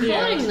need be a video,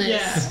 recording this,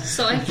 yeah.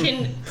 so I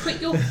can put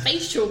your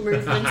facial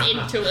movements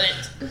into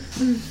it.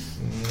 Do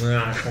they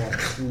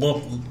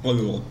want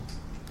another one?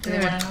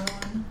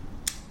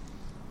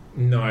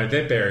 No,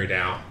 they're buried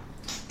out.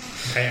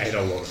 They ate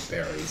a lot of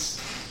berries.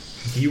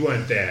 You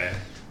weren't there,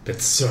 but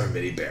so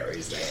many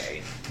berries they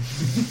ate.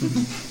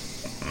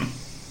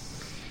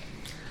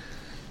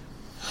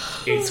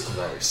 It's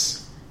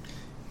gross.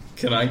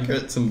 Can I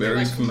get some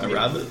berries for my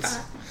rabbits?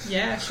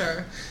 Yeah,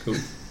 sure. Cool.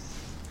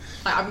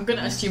 I'm going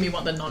to assume you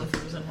want the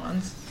non-frozen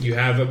ones. You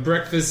have a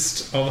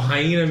breakfast of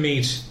hyena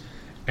meat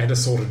and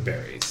assorted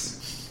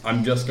berries.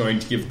 I'm just going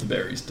to give the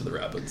berries to the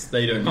rabbits.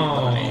 They don't need the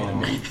Aw. hyena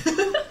meat.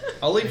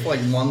 I'll leave like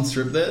one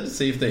strip there to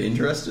see if they're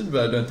interested,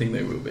 but I don't think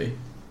they will be.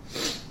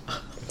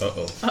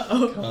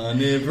 Uh-oh.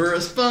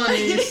 Carnivorous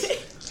bunnies.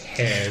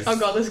 Hares. Oh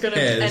god, this is going to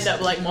Yes. end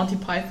up like Monty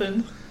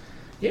Python.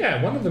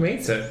 Yeah, one of them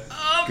eats it.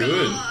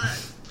 Good.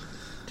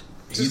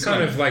 Just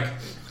kind of like,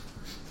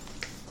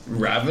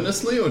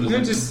 ravenously, or does no,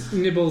 it just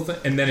nibbles,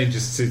 and then it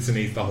just sits and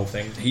eats the whole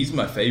thing. He's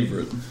my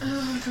favourite.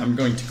 I'm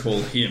going to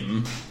call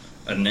him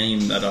a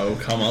name that I'll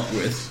come up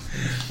with.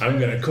 I'm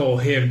gonna call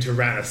him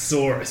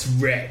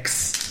Tyrannosaurus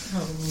Rex.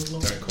 Oh,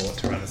 Lord. Don't call it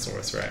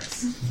Tyrannosaurus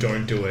Rex.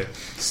 Don't do it.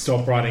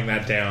 Stop writing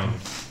that down.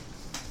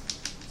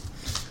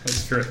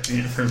 Let's correcting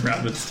it from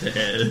rabbits to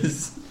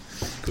hares.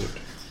 Good.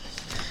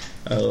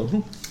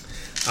 Oh.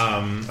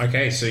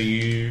 Okay, so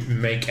you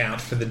make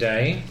out for the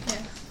day.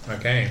 Yeah.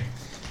 Okay.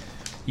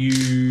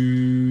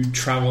 You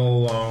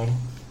travel along.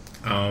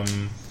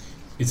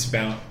 It's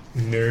about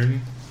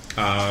noon.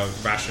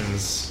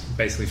 Rations,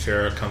 basically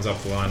Farah comes up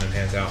the line and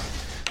hands out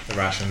the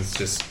rations.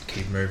 Just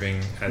keep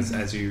moving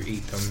as you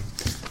eat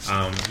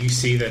them. You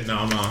see that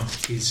Nama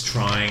is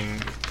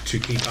trying to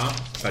keep up,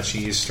 but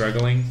she is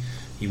struggling.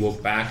 You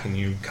walk back and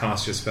you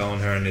cast your spell on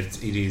her, and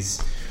it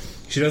is...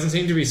 She doesn't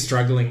seem to be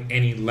struggling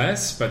any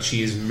less, but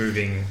she is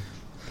moving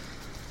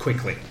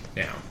quickly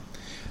now.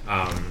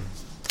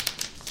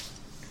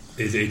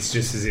 It's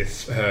just as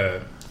if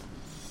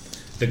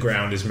the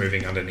ground is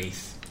moving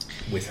underneath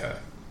with her.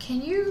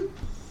 Can you,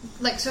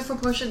 so for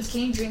potions,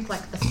 can you drink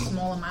a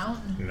small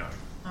amount? No.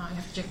 Oh, you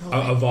have to drink the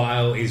whole A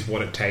vial is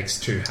what it takes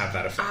to have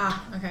that effect.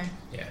 Ah, okay.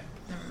 Yeah.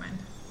 Never mind.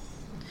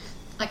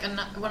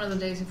 One of the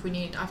days if we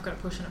need, I've got a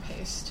potion of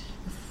haste.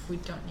 If we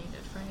don't need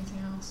it for anything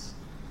else.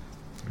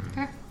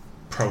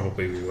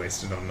 Probably we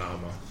wasted on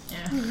armor.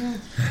 Yeah.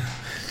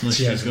 Unless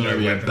She has she's going to no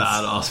be weapons. a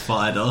badass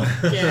fighter.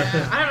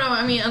 Yeah. I don't know.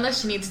 I mean,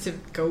 unless she needs to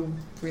go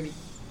really,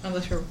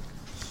 unless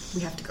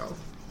we have to go.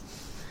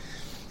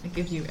 It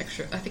gives you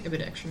extra, I think a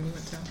bit of extra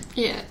movement too.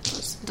 Yeah, it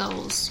just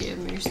doubles your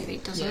move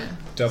speed, doesn't it?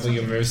 Double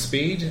your move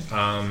speed,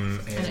 and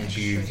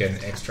extra you get an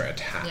extra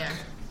attack Yeah.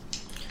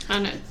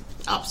 And it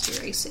ups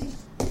your AC.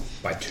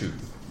 by 2.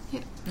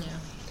 Yeah.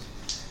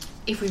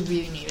 If we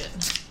really need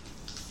it.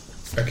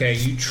 Okay,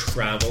 you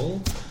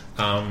travel,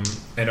 and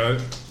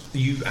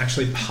you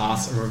actually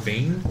pass a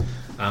ravine,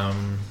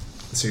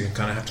 so you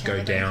kind of have to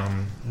go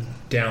down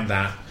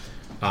that,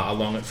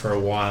 along it for a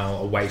while,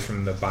 away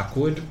from the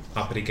Blackwood,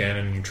 up it again,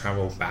 and you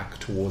travel back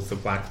towards the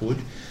Blackwood.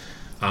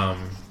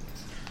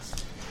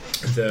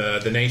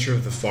 The nature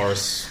of the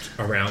forest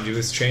around you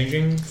is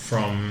changing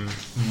from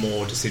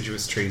more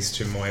deciduous trees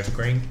to more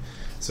evergreen,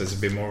 so it's a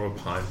bit more of a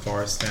pine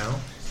forest now.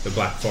 The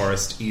Black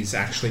Forest is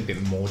actually a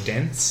bit more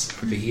dense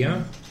over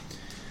here.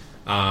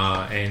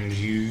 And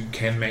you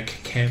can make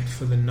camp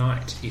for the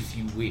night if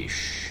you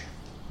wish.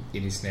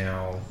 It is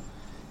now...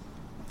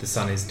 The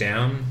sun is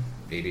down.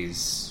 It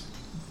is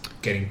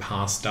getting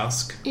past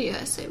dusk. Yeah,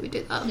 I say we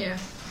do that. Yeah.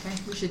 Okay.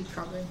 We should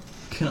probably.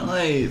 Can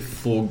I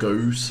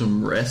forego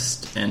some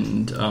rest?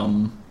 And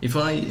if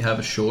I have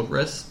a short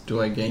rest,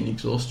 do I gain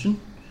exhaustion?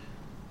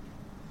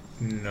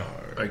 No.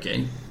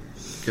 Okay.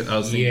 I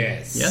was thinking,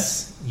 Yes.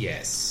 Yes?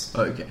 Yes.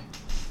 Okay.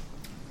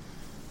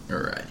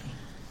 Alrighty.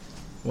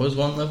 What does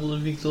 1 level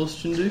of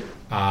exhaustion do?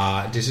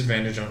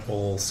 Disadvantage on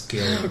all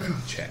skill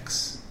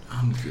checks.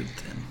 I'm good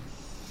then.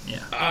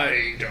 Yeah.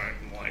 I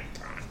don't like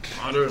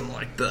that. I don't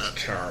like that.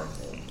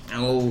 Terrible.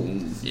 Oh,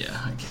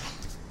 yeah, okay.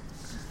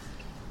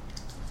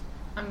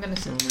 I'm gonna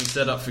So when we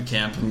set up for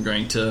camp, I'm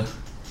going to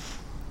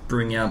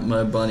bring out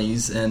my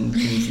bunnies and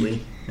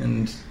Kingsley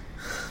and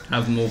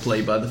have them all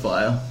play by the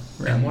fire.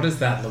 And what does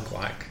that look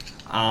like?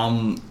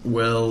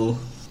 Well,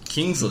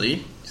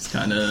 Kingsley just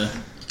kind of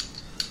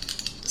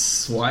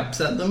swipes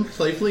at them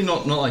playfully,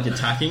 not like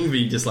attacking, but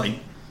he just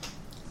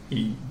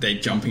they're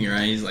jumping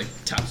around. He's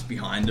taps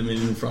behind them and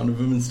in front of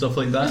them and stuff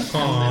like that,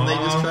 and then they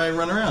just try and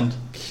run around.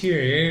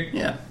 Cute.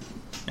 Yeah,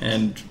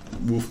 and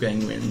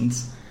Wolfgang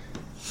wins.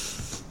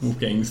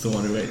 Wolfgang's the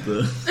one who ate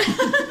the.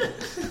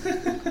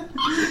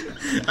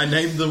 I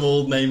named them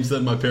all names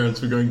that my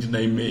parents were going to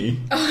name me.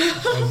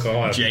 Oh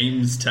god.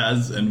 James,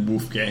 Taz, and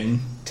Wolfgang.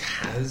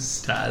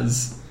 Taz?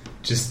 Taz.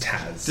 Just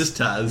Taz. Just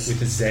Taz.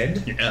 With a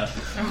Z? Yeah.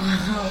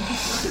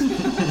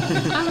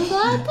 I'm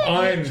glad that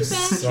I'm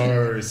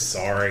so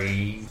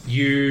sorry.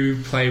 You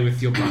play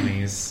with your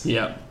bunnies,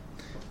 Yeah.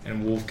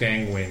 and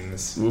Wolfgang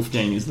wins.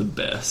 Wolfgang is the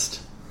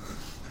best.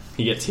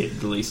 He gets hit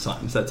the least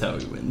times. That's how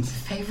he wins.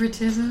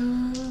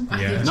 favoritism.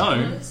 Yeah. No.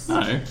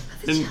 And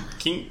They're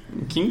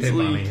Kingsley.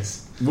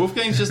 bunnies.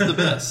 Wolfgang's just the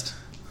best.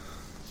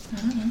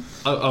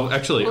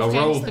 Actually, I'll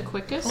roll. Wolfgang's the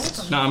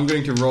quickest. No, I'm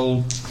going to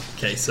roll.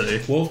 Okay, so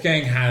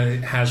Wolfgang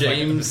has at the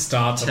James,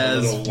 start of a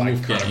Taz, little kind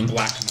Wolfgang. of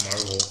black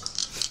mohawk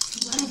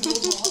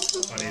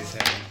on his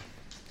head.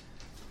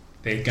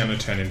 They're gonna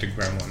turn into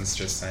gremlins,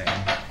 just saying.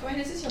 Wait,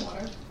 is this your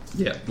water?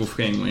 yeah,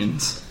 Wolfgang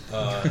wins.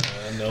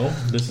 No,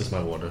 this is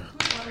my water.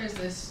 What water is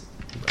this?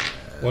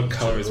 What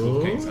colour is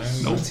Wolfgang's? I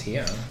don't know what's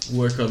here.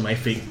 Work on my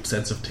fake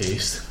sense of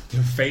taste.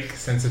 Your fake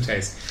sense of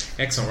taste.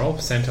 Excellent. Roll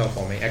percentile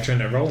for me. Actually,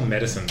 no, roll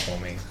medicine for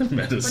me. What are you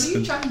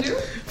Medicine. trying to do?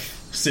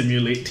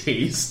 Simulate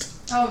taste.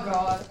 Oh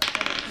god.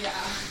 Yeah.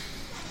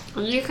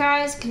 And you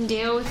guys can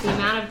deal with the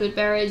amount of good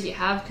berries you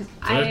have because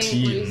I ain't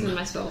 13. losing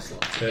my spell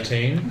slot.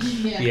 13?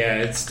 Yeah,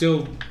 it's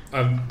still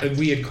a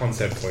weird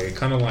concept for you.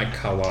 Kind of like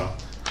colour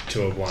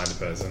to a blind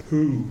person.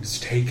 Who's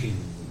taking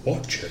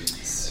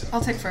watches?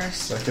 I'll take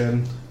first.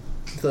 Second.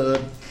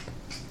 Third.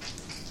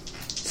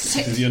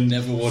 Because you're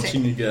never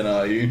watching again,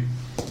 are you?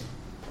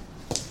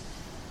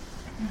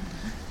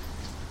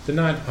 The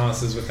night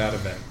passes without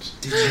event.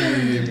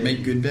 Did you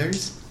make good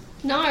berries?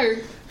 No,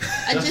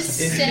 I just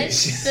said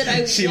that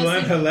I She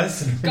learned her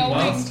lesson from going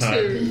last time.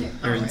 to.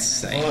 You're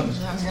insane.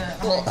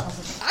 Well,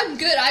 I'm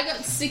good. I got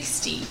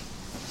 60.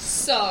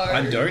 So.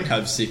 I don't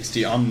have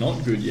 60. I'm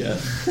not good yet.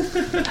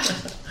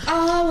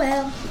 Oh,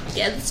 well.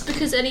 Yeah, that's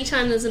because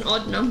anytime there's an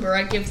odd number,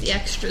 I give the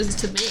extras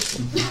to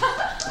me.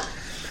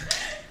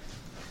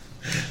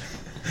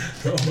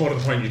 What a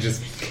point, you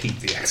just keep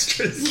the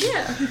extras.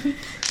 Yeah.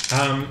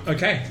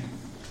 Okay.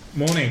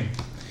 Morning.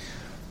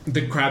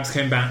 The crabs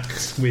came back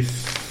with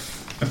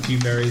a few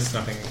berries,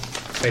 nothing.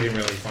 They didn't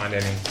really find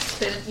any.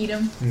 They didn't eat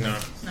them? No.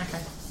 Okay.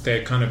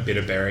 They're kind of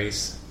bitter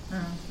berries. Oh,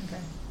 okay.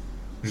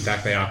 In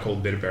fact, they are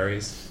called bitter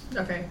berries.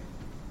 Okay.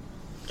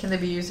 Can they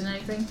be used in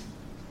anything?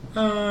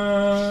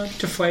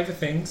 To flavour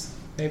things,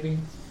 maybe.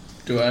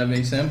 Do I have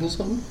any samples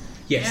of them?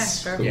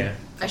 Yes. Yeah, sure. Yeah.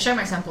 I share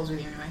my samples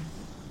with you anyway.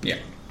 Yeah.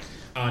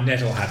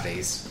 Ned will have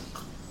these.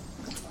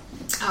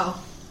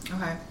 Oh,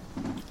 okay.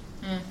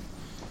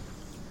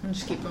 I'll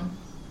just keep them.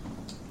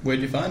 Where'd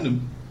you find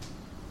them?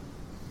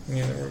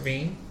 Near the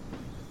ravine.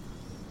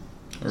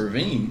 A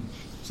ravine.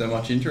 So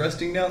much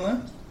interesting down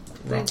there?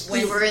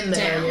 We were in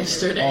there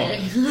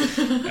yesterday.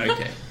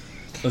 Okay.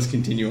 Let's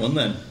continue on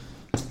then.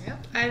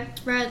 I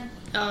read.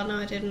 Oh no,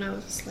 I didn't. I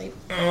was asleep.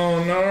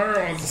 Oh no,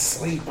 I was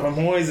asleep. I'm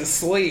always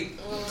asleep.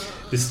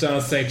 The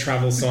Stars Say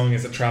travel song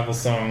is a travel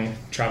song.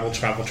 Travel,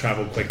 travel,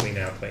 travel quickly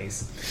now,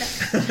 please.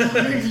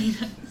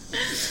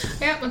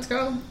 Yeah, let's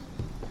go.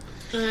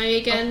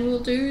 Again, we'll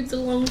do the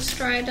long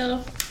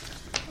strider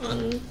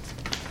on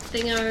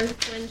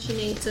Thingo when she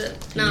needs it.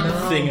 No.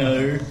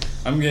 Thingo.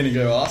 I'm going to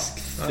go ask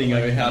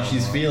Thingo how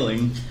she's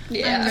feeling.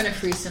 Yeah. I'm gonna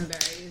freeze some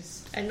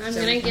berries. And I'm So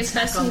gonna we can give her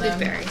snack some on good them.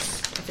 berries.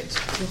 If it's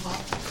too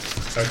hot.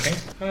 Okay.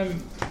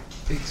 I'm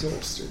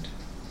exhausted.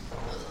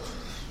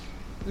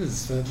 This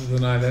is further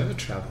than I've ever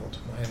travelled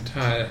my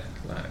entire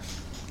life.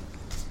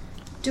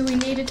 Do we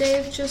need a day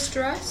of just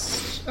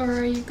rest, or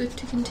are you good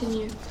to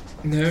continue?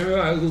 No,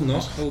 I will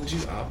not hold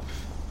you up.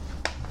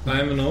 I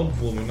am an old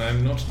woman. I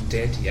am not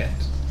dead yet.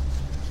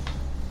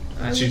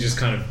 She just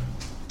kind of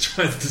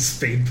tries to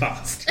speed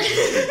past.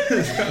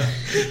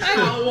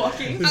 I'm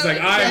walking. It's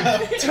like,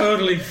 I'm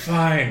totally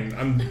fine.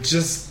 I'm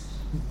just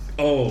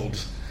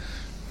old.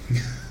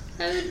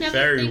 I would never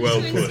Very think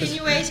well to put.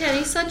 insinuate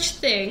any such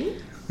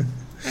thing.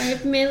 I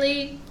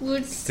merely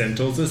would.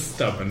 Centaurs are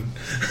stubborn.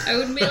 I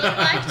would merely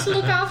like to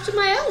look after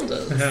my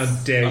elders. How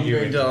dare I'm you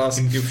going to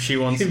ask if she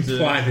wants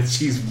imply to. that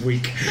she's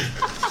weak.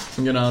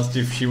 I'm going to ask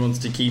if she wants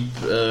to keep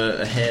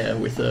a hare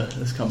with her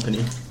as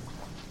company.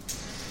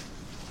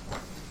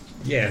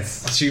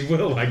 Yes, she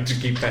will like to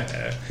keep that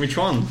hair. Which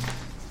one?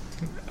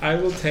 I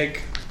will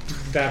take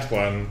that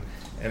one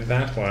and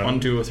that one. 1,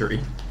 2, or 3?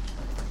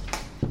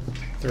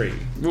 3.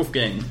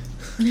 Wolfgang.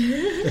 Oh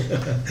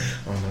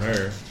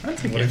no.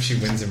 That's What okay. if she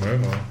wins him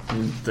over?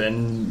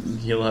 Then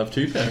he'll have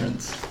 2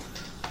 parents.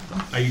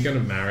 Are you going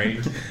to marry?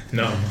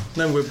 No.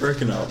 No, we're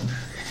broken up.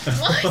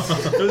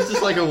 It was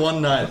just like a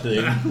one-night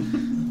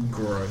thing.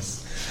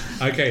 Gross.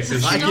 Okay, so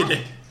I she... could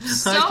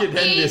end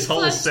being this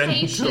whole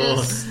centaur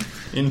flirtatious.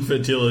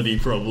 infertility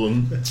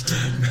problem.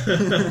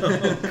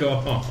 Oh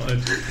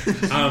God.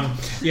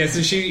 Yeah,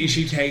 so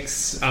she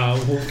takes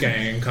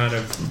Wolfgang and kind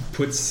of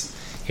puts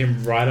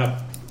him right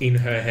up in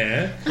her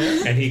hair,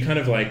 and he kind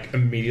of like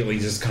immediately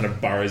just kind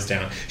of burrows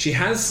down. She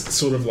has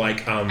sort of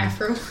like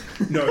Afro.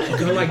 no,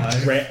 kind of like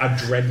a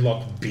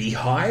dreadlock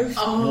beehive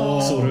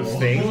sort of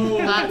thing.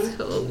 That's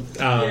cool.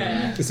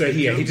 So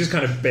he just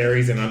kind of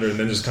buries in under and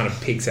then just kind of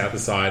peeks out the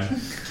side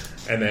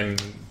and then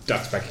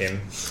ducks back in.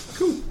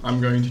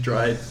 I'm going to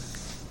try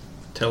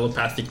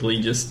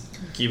telepathically just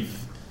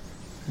give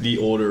the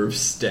order of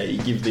stay,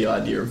 give the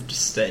idea of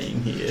just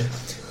staying here.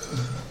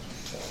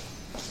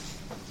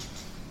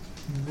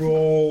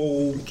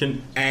 Roll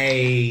Can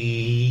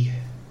a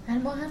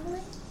Animal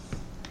handling?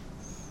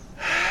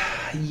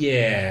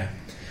 yeah,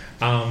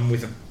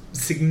 with a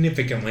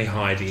significantly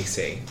high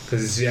DC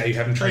because you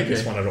haven't trained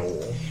this Okay. one at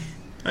all.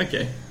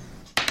 okay.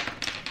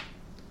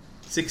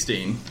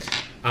 16.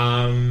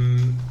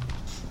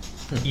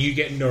 You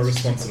get no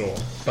response at all,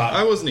 but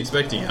I wasn't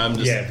expecting it. I'm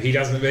just. yeah, he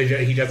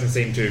doesn't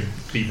seem to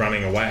be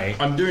running away.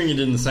 I'm doing it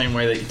in the same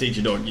way that you teach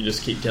a dog. You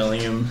just keep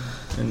telling him,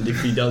 and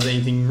if he does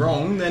anything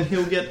wrong, then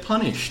he'll get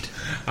punished.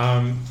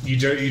 You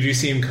do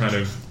see him kind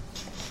of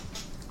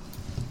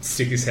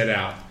stick his head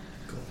out,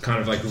 kind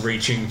of like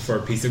reaching for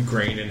a piece of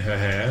green in her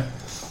hair,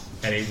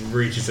 and he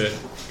reaches it,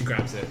 he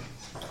grabs it,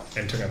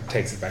 and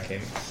takes it back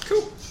in.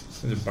 Cool.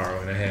 There's a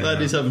burrow in her hair. That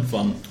now. is having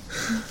fun.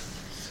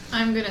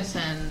 I'm gonna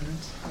send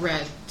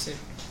Red to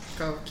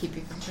go keep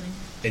you company.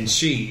 And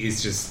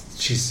she's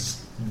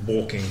just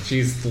walking.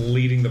 She's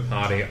leading the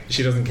party.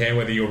 She doesn't care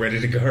whether you're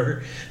ready to go.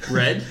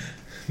 Red?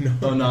 No.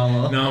 Oh,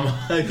 Nama. No.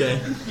 Okay.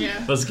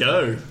 Yeah. Let's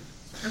go.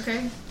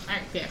 Okay.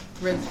 Alright, yeah.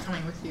 Red's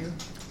coming with you.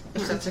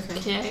 If that's okay.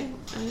 Okay,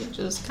 I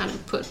just kind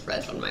of put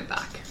Red on my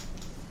back.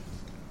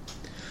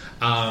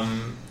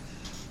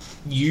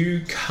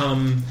 You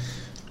come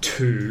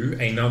to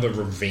another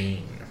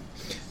ravine.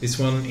 This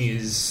one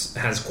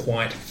has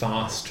quite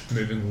fast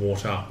moving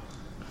water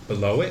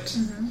below it.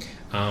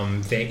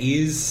 There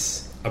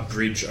is a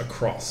bridge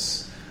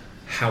across.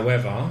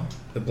 However,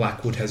 the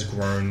Blackwood has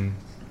grown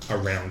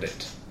around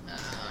it.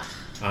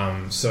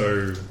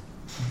 So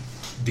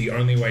the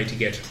only way to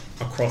get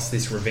across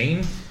this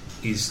ravine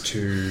is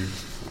to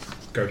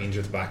go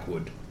into the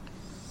Blackwood.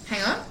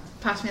 Hang on.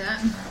 Pass me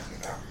that.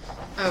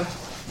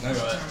 Oh. Never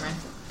mind.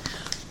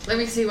 Let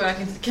me see what I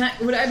can.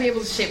 Would I be able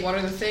to shape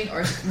water the thing,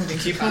 or is it moving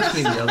too fast?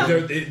 me the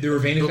other. The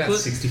ravine is about Booklet?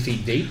 60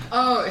 feet deep.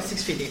 Oh, it's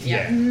 6 feet deep.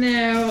 Yeah. Yeah.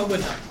 No, I would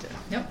not.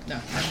 Nope. No.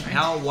 Never mind.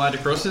 How wide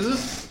across is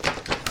it?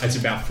 It's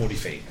about 40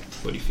 feet.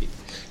 40 feet.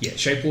 Yeah,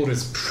 shape water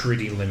is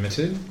pretty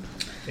limited.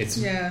 It's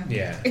Yeah.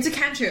 yeah. It's a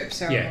cantrip,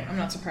 so Yeah. I'm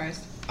not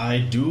surprised. I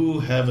do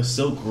have a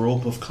silk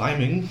rope of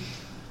climbing,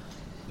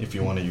 if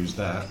you want to use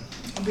that.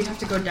 We'd have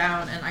to go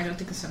down, and I don't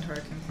think the centaur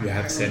can. You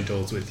have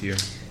centaurs with you.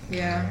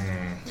 Yeah.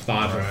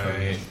 5 of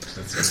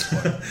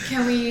them.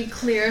 Can we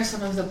clear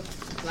some of the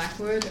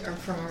blackwood or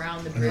from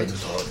around the bridge?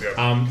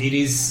 It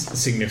is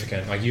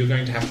significant. Like, you're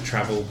going to have to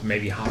travel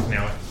maybe half an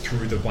hour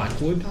through the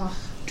blackwood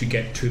to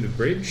get to the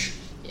bridge.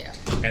 Yeah.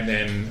 And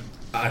then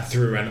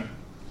through an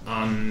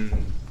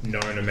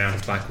unknown amount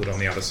of blackwood on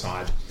the other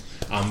side.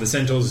 The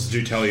centaurs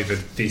do tell you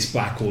that this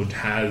blackwood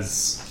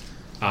has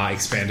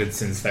expanded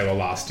since they were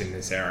last in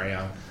this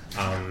area.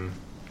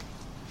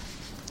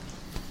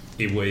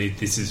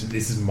 This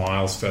is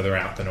miles further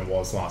out than it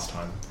was last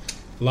time.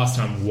 Last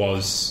time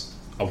was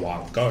a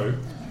while ago,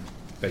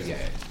 but yeah.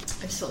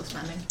 It's still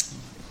expanding.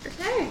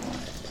 Okay.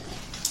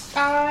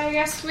 I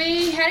guess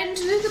we head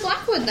into the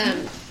Blackwood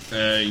then.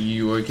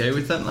 You okay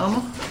with that,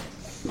 Nama?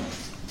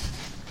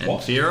 And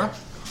What? Fira?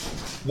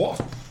 What?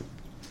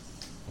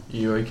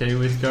 You okay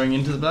with going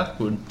into the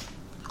Blackwood?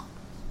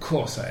 Of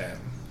course I am.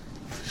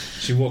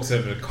 She walks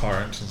over to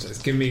Corinth and says,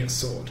 "Give me your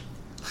sword."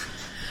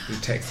 He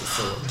takes the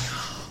sword.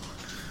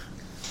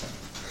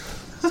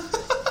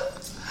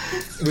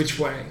 Which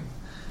way?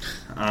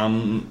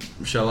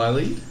 Shall I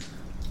lead?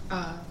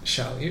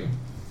 Shall you?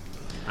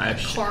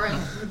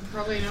 Corinth would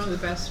probably know the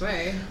best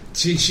way.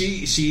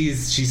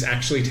 She's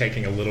actually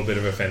taking a little bit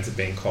of offense at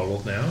being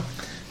coddled now,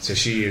 so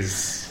she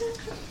is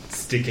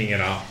sticking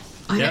it up.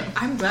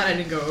 I'm glad I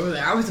didn't go over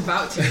there. I was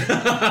about to.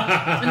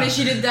 And then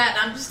she did that,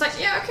 and I'm just like,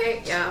 yeah,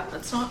 okay, yeah,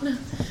 that's not.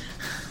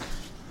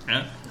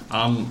 Yeah.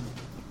 I'll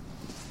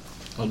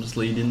just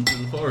lead into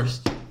the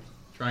forest,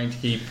 trying to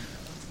keep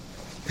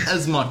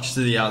as much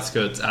to the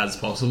outskirts as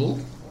possible.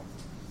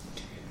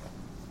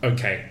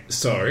 Okay,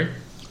 so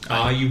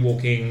are you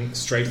walking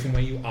straight from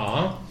where you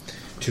are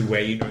to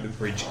where you know the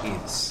bridge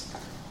is?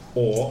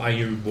 Or are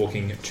you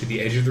walking to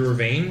the edge of the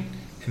ravine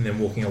and then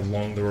walking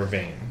along the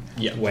ravine?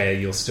 Yeah. Where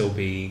you'll still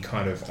be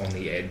kind of on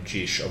the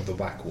edge-ish of the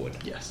Blackwood?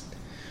 Yes.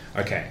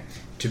 Okay.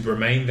 To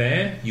remain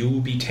there, you will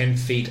be 10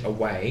 feet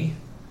away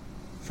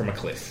from a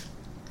cliff.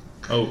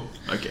 Oh,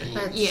 okay.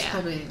 That's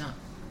probably not.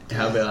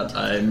 How about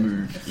I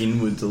move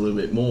inwards a little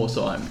bit more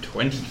so I'm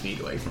 20 feet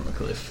away from a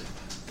cliff?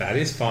 That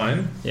is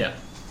fine. Yeah.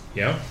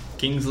 Yeah.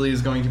 Kingsley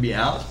is going to be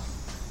out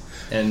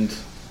and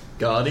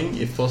guarding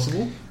if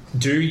possible.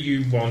 Do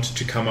you want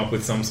to come up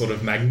with some sort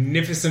of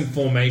magnificent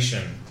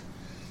formation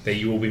that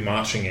you will be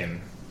marching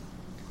in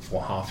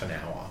for half an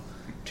hour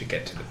to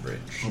get to the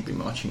bridge? I'll be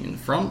marching in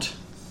front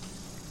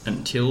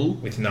until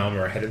with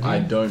Nama ahead of you. I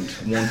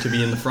don't want to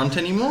be in the front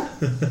anymore.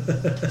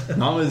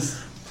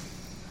 Nama's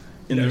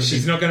No,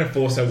 she's not going to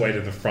force her way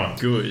to the front.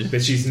 Good.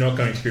 But she's not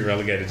going to be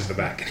relegated to the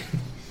back.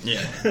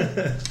 Yeah.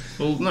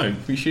 Well, no,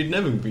 we should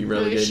never be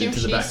relegated to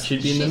the back.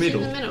 She'd be in the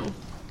middle.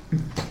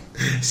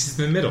 She's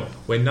in the middle,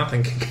 where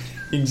nothing can...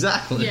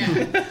 Exactly. Yeah.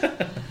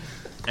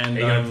 And, are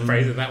you going to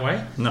phrase it that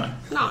way? No.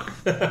 No.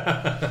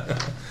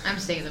 I'm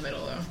staying in the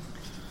middle, though.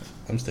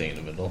 I'm staying in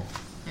the middle.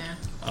 Yeah.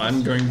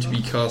 I'm going to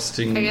be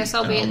casting... I guess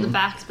I'll be at the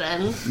back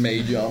then.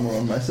 Mage armor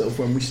on myself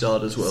when we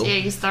start as well. Yeah,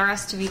 because the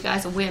rest of you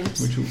guys are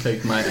wimps. Which will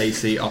take my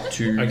AC up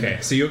to... Okay,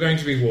 so you're going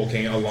to be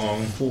walking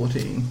along...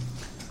 14.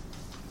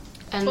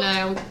 And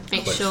I'll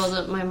make sure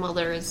that my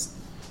mother is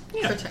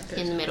Protected.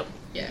 in the middle.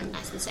 Yeah.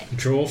 Nice and safe.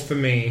 Draw for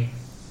me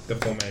the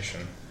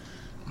formation.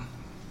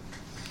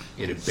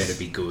 It better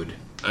be good.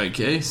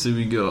 Okay, so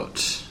we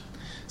got...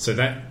 So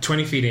that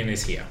 20 feet in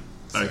is here.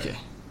 So. Okay.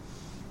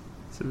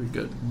 So we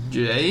got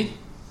J.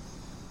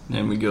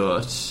 Then we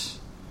got...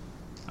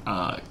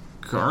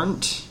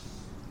 Current.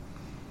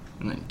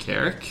 And then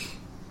Carrick.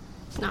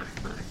 No.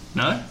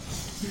 No?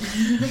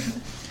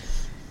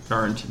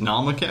 Current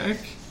Nama Carrick?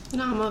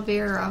 Nama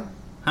Vera.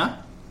 Huh?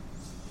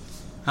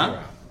 Huh?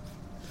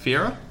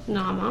 Fira?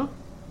 Nama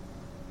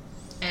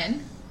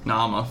N?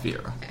 Nama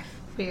Fira.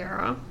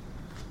 Vera.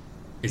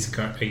 Are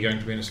you going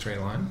to be in a straight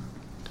line?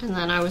 And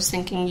then I was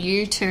thinking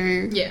you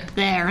two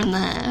there and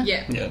there.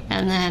 Yeah. Yeah.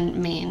 And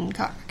then me and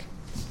Kark.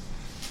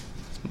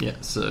 Yeah,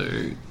 so...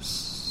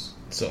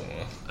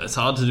 Somewhere. It's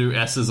hard to do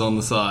S's on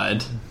the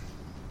side.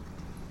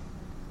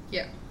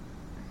 Yeah.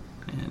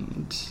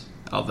 And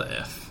other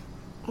F.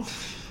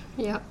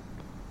 Yep.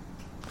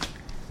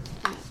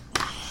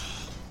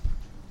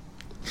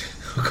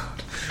 Oh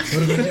god.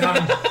 What have we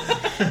done?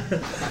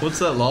 What's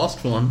that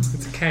last one?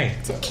 It's a K.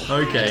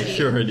 Okay,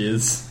 sure it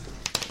is.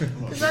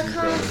 Is that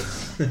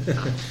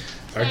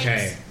correct?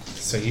 Okay,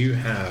 so you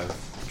have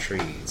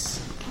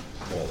trees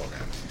all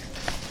around.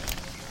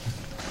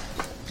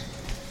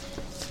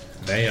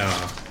 They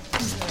are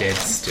dead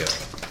still.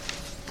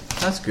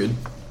 That's good.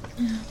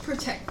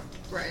 Protect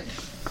Red.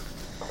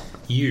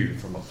 You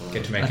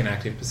get to make an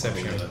active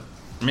perception.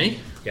 Me?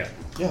 Yeah.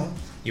 Yeah.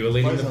 You are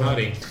leading the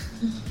party.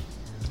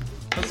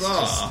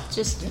 Huzzah!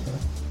 Just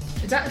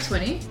Is that a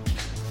 20?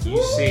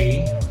 You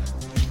see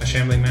a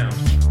shambling mound.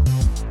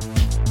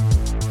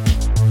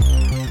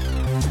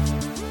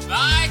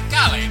 By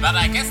golly, but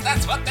I guess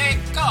that's what they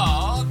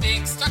call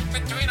being stuck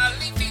between a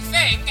leafy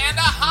thing and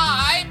a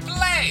high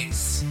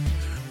place.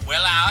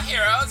 Will our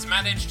heroes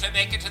manage to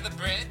make it to the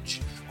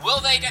bridge?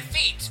 Will they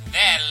defeat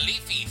their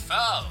leafy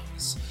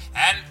foes?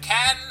 And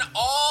can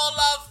all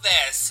of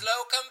their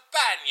slow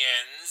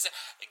companions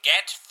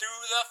get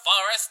through the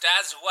forest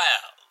as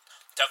well?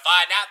 To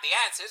find out the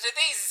answers to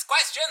these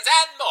questions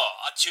and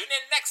more, tune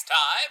in next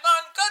time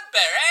on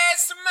Goodberry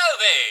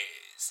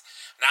Smoothies.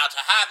 Now, to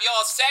have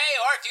your say,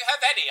 or if you have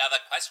any other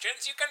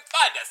questions, you can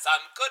find us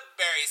on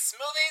Goodberry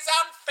Smoothies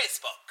on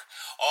Facebook,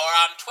 or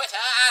on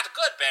Twitter at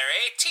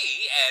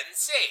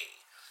GoodberryTNC.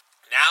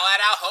 Now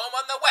at our home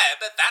on the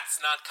web at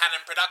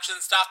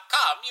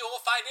that'snotcanonproductions.com, you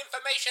will find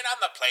information on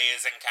the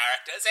players and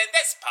characters in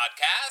this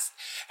podcast,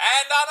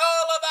 and on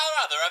all of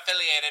our other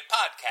affiliated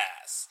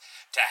podcasts.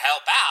 To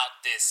help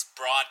out this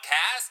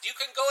broadcast, you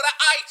can go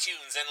to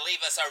iTunes and leave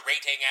us a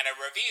rating and a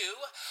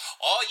review,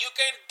 or you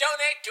can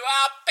donate to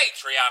our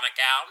Patreon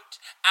account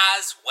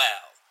as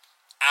well.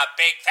 A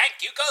big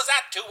thank you goes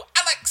out to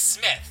Alex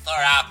Smith for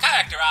our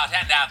character art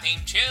and our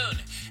theme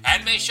tune,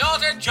 and be sure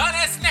to join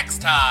us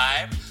next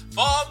time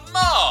for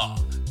more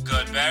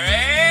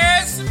Goodberry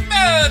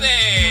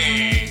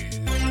Smoothies!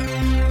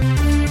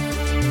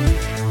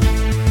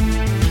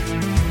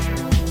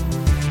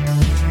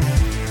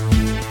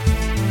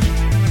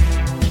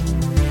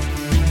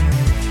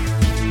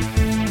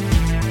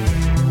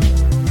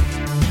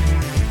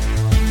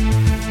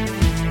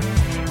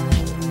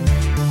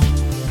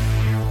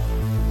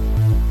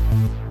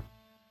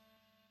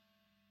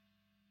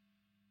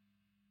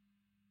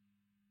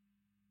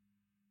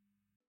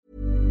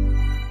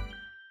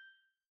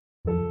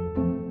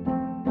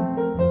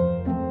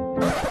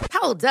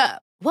 Hold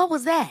up. What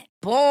was that?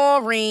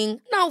 Boring.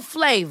 No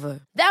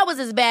flavor. That was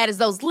as bad as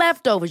those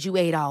leftovers you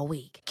ate all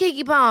week.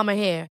 Keke Palmer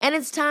here, and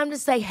it's time to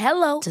say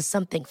hello to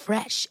something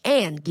fresh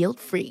and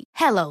guilt-free.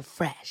 Hello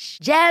Fresh.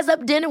 Jazz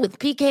up dinner with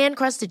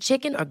pecan-crusted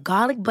chicken or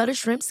garlic butter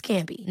shrimp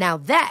scampi. Now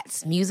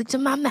that's music to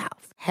my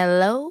mouth.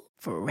 Hello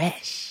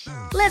Fresh.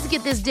 Let's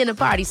get this dinner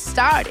party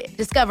started.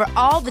 Discover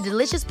all the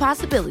delicious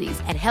possibilities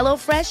at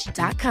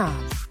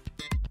HelloFresh.com.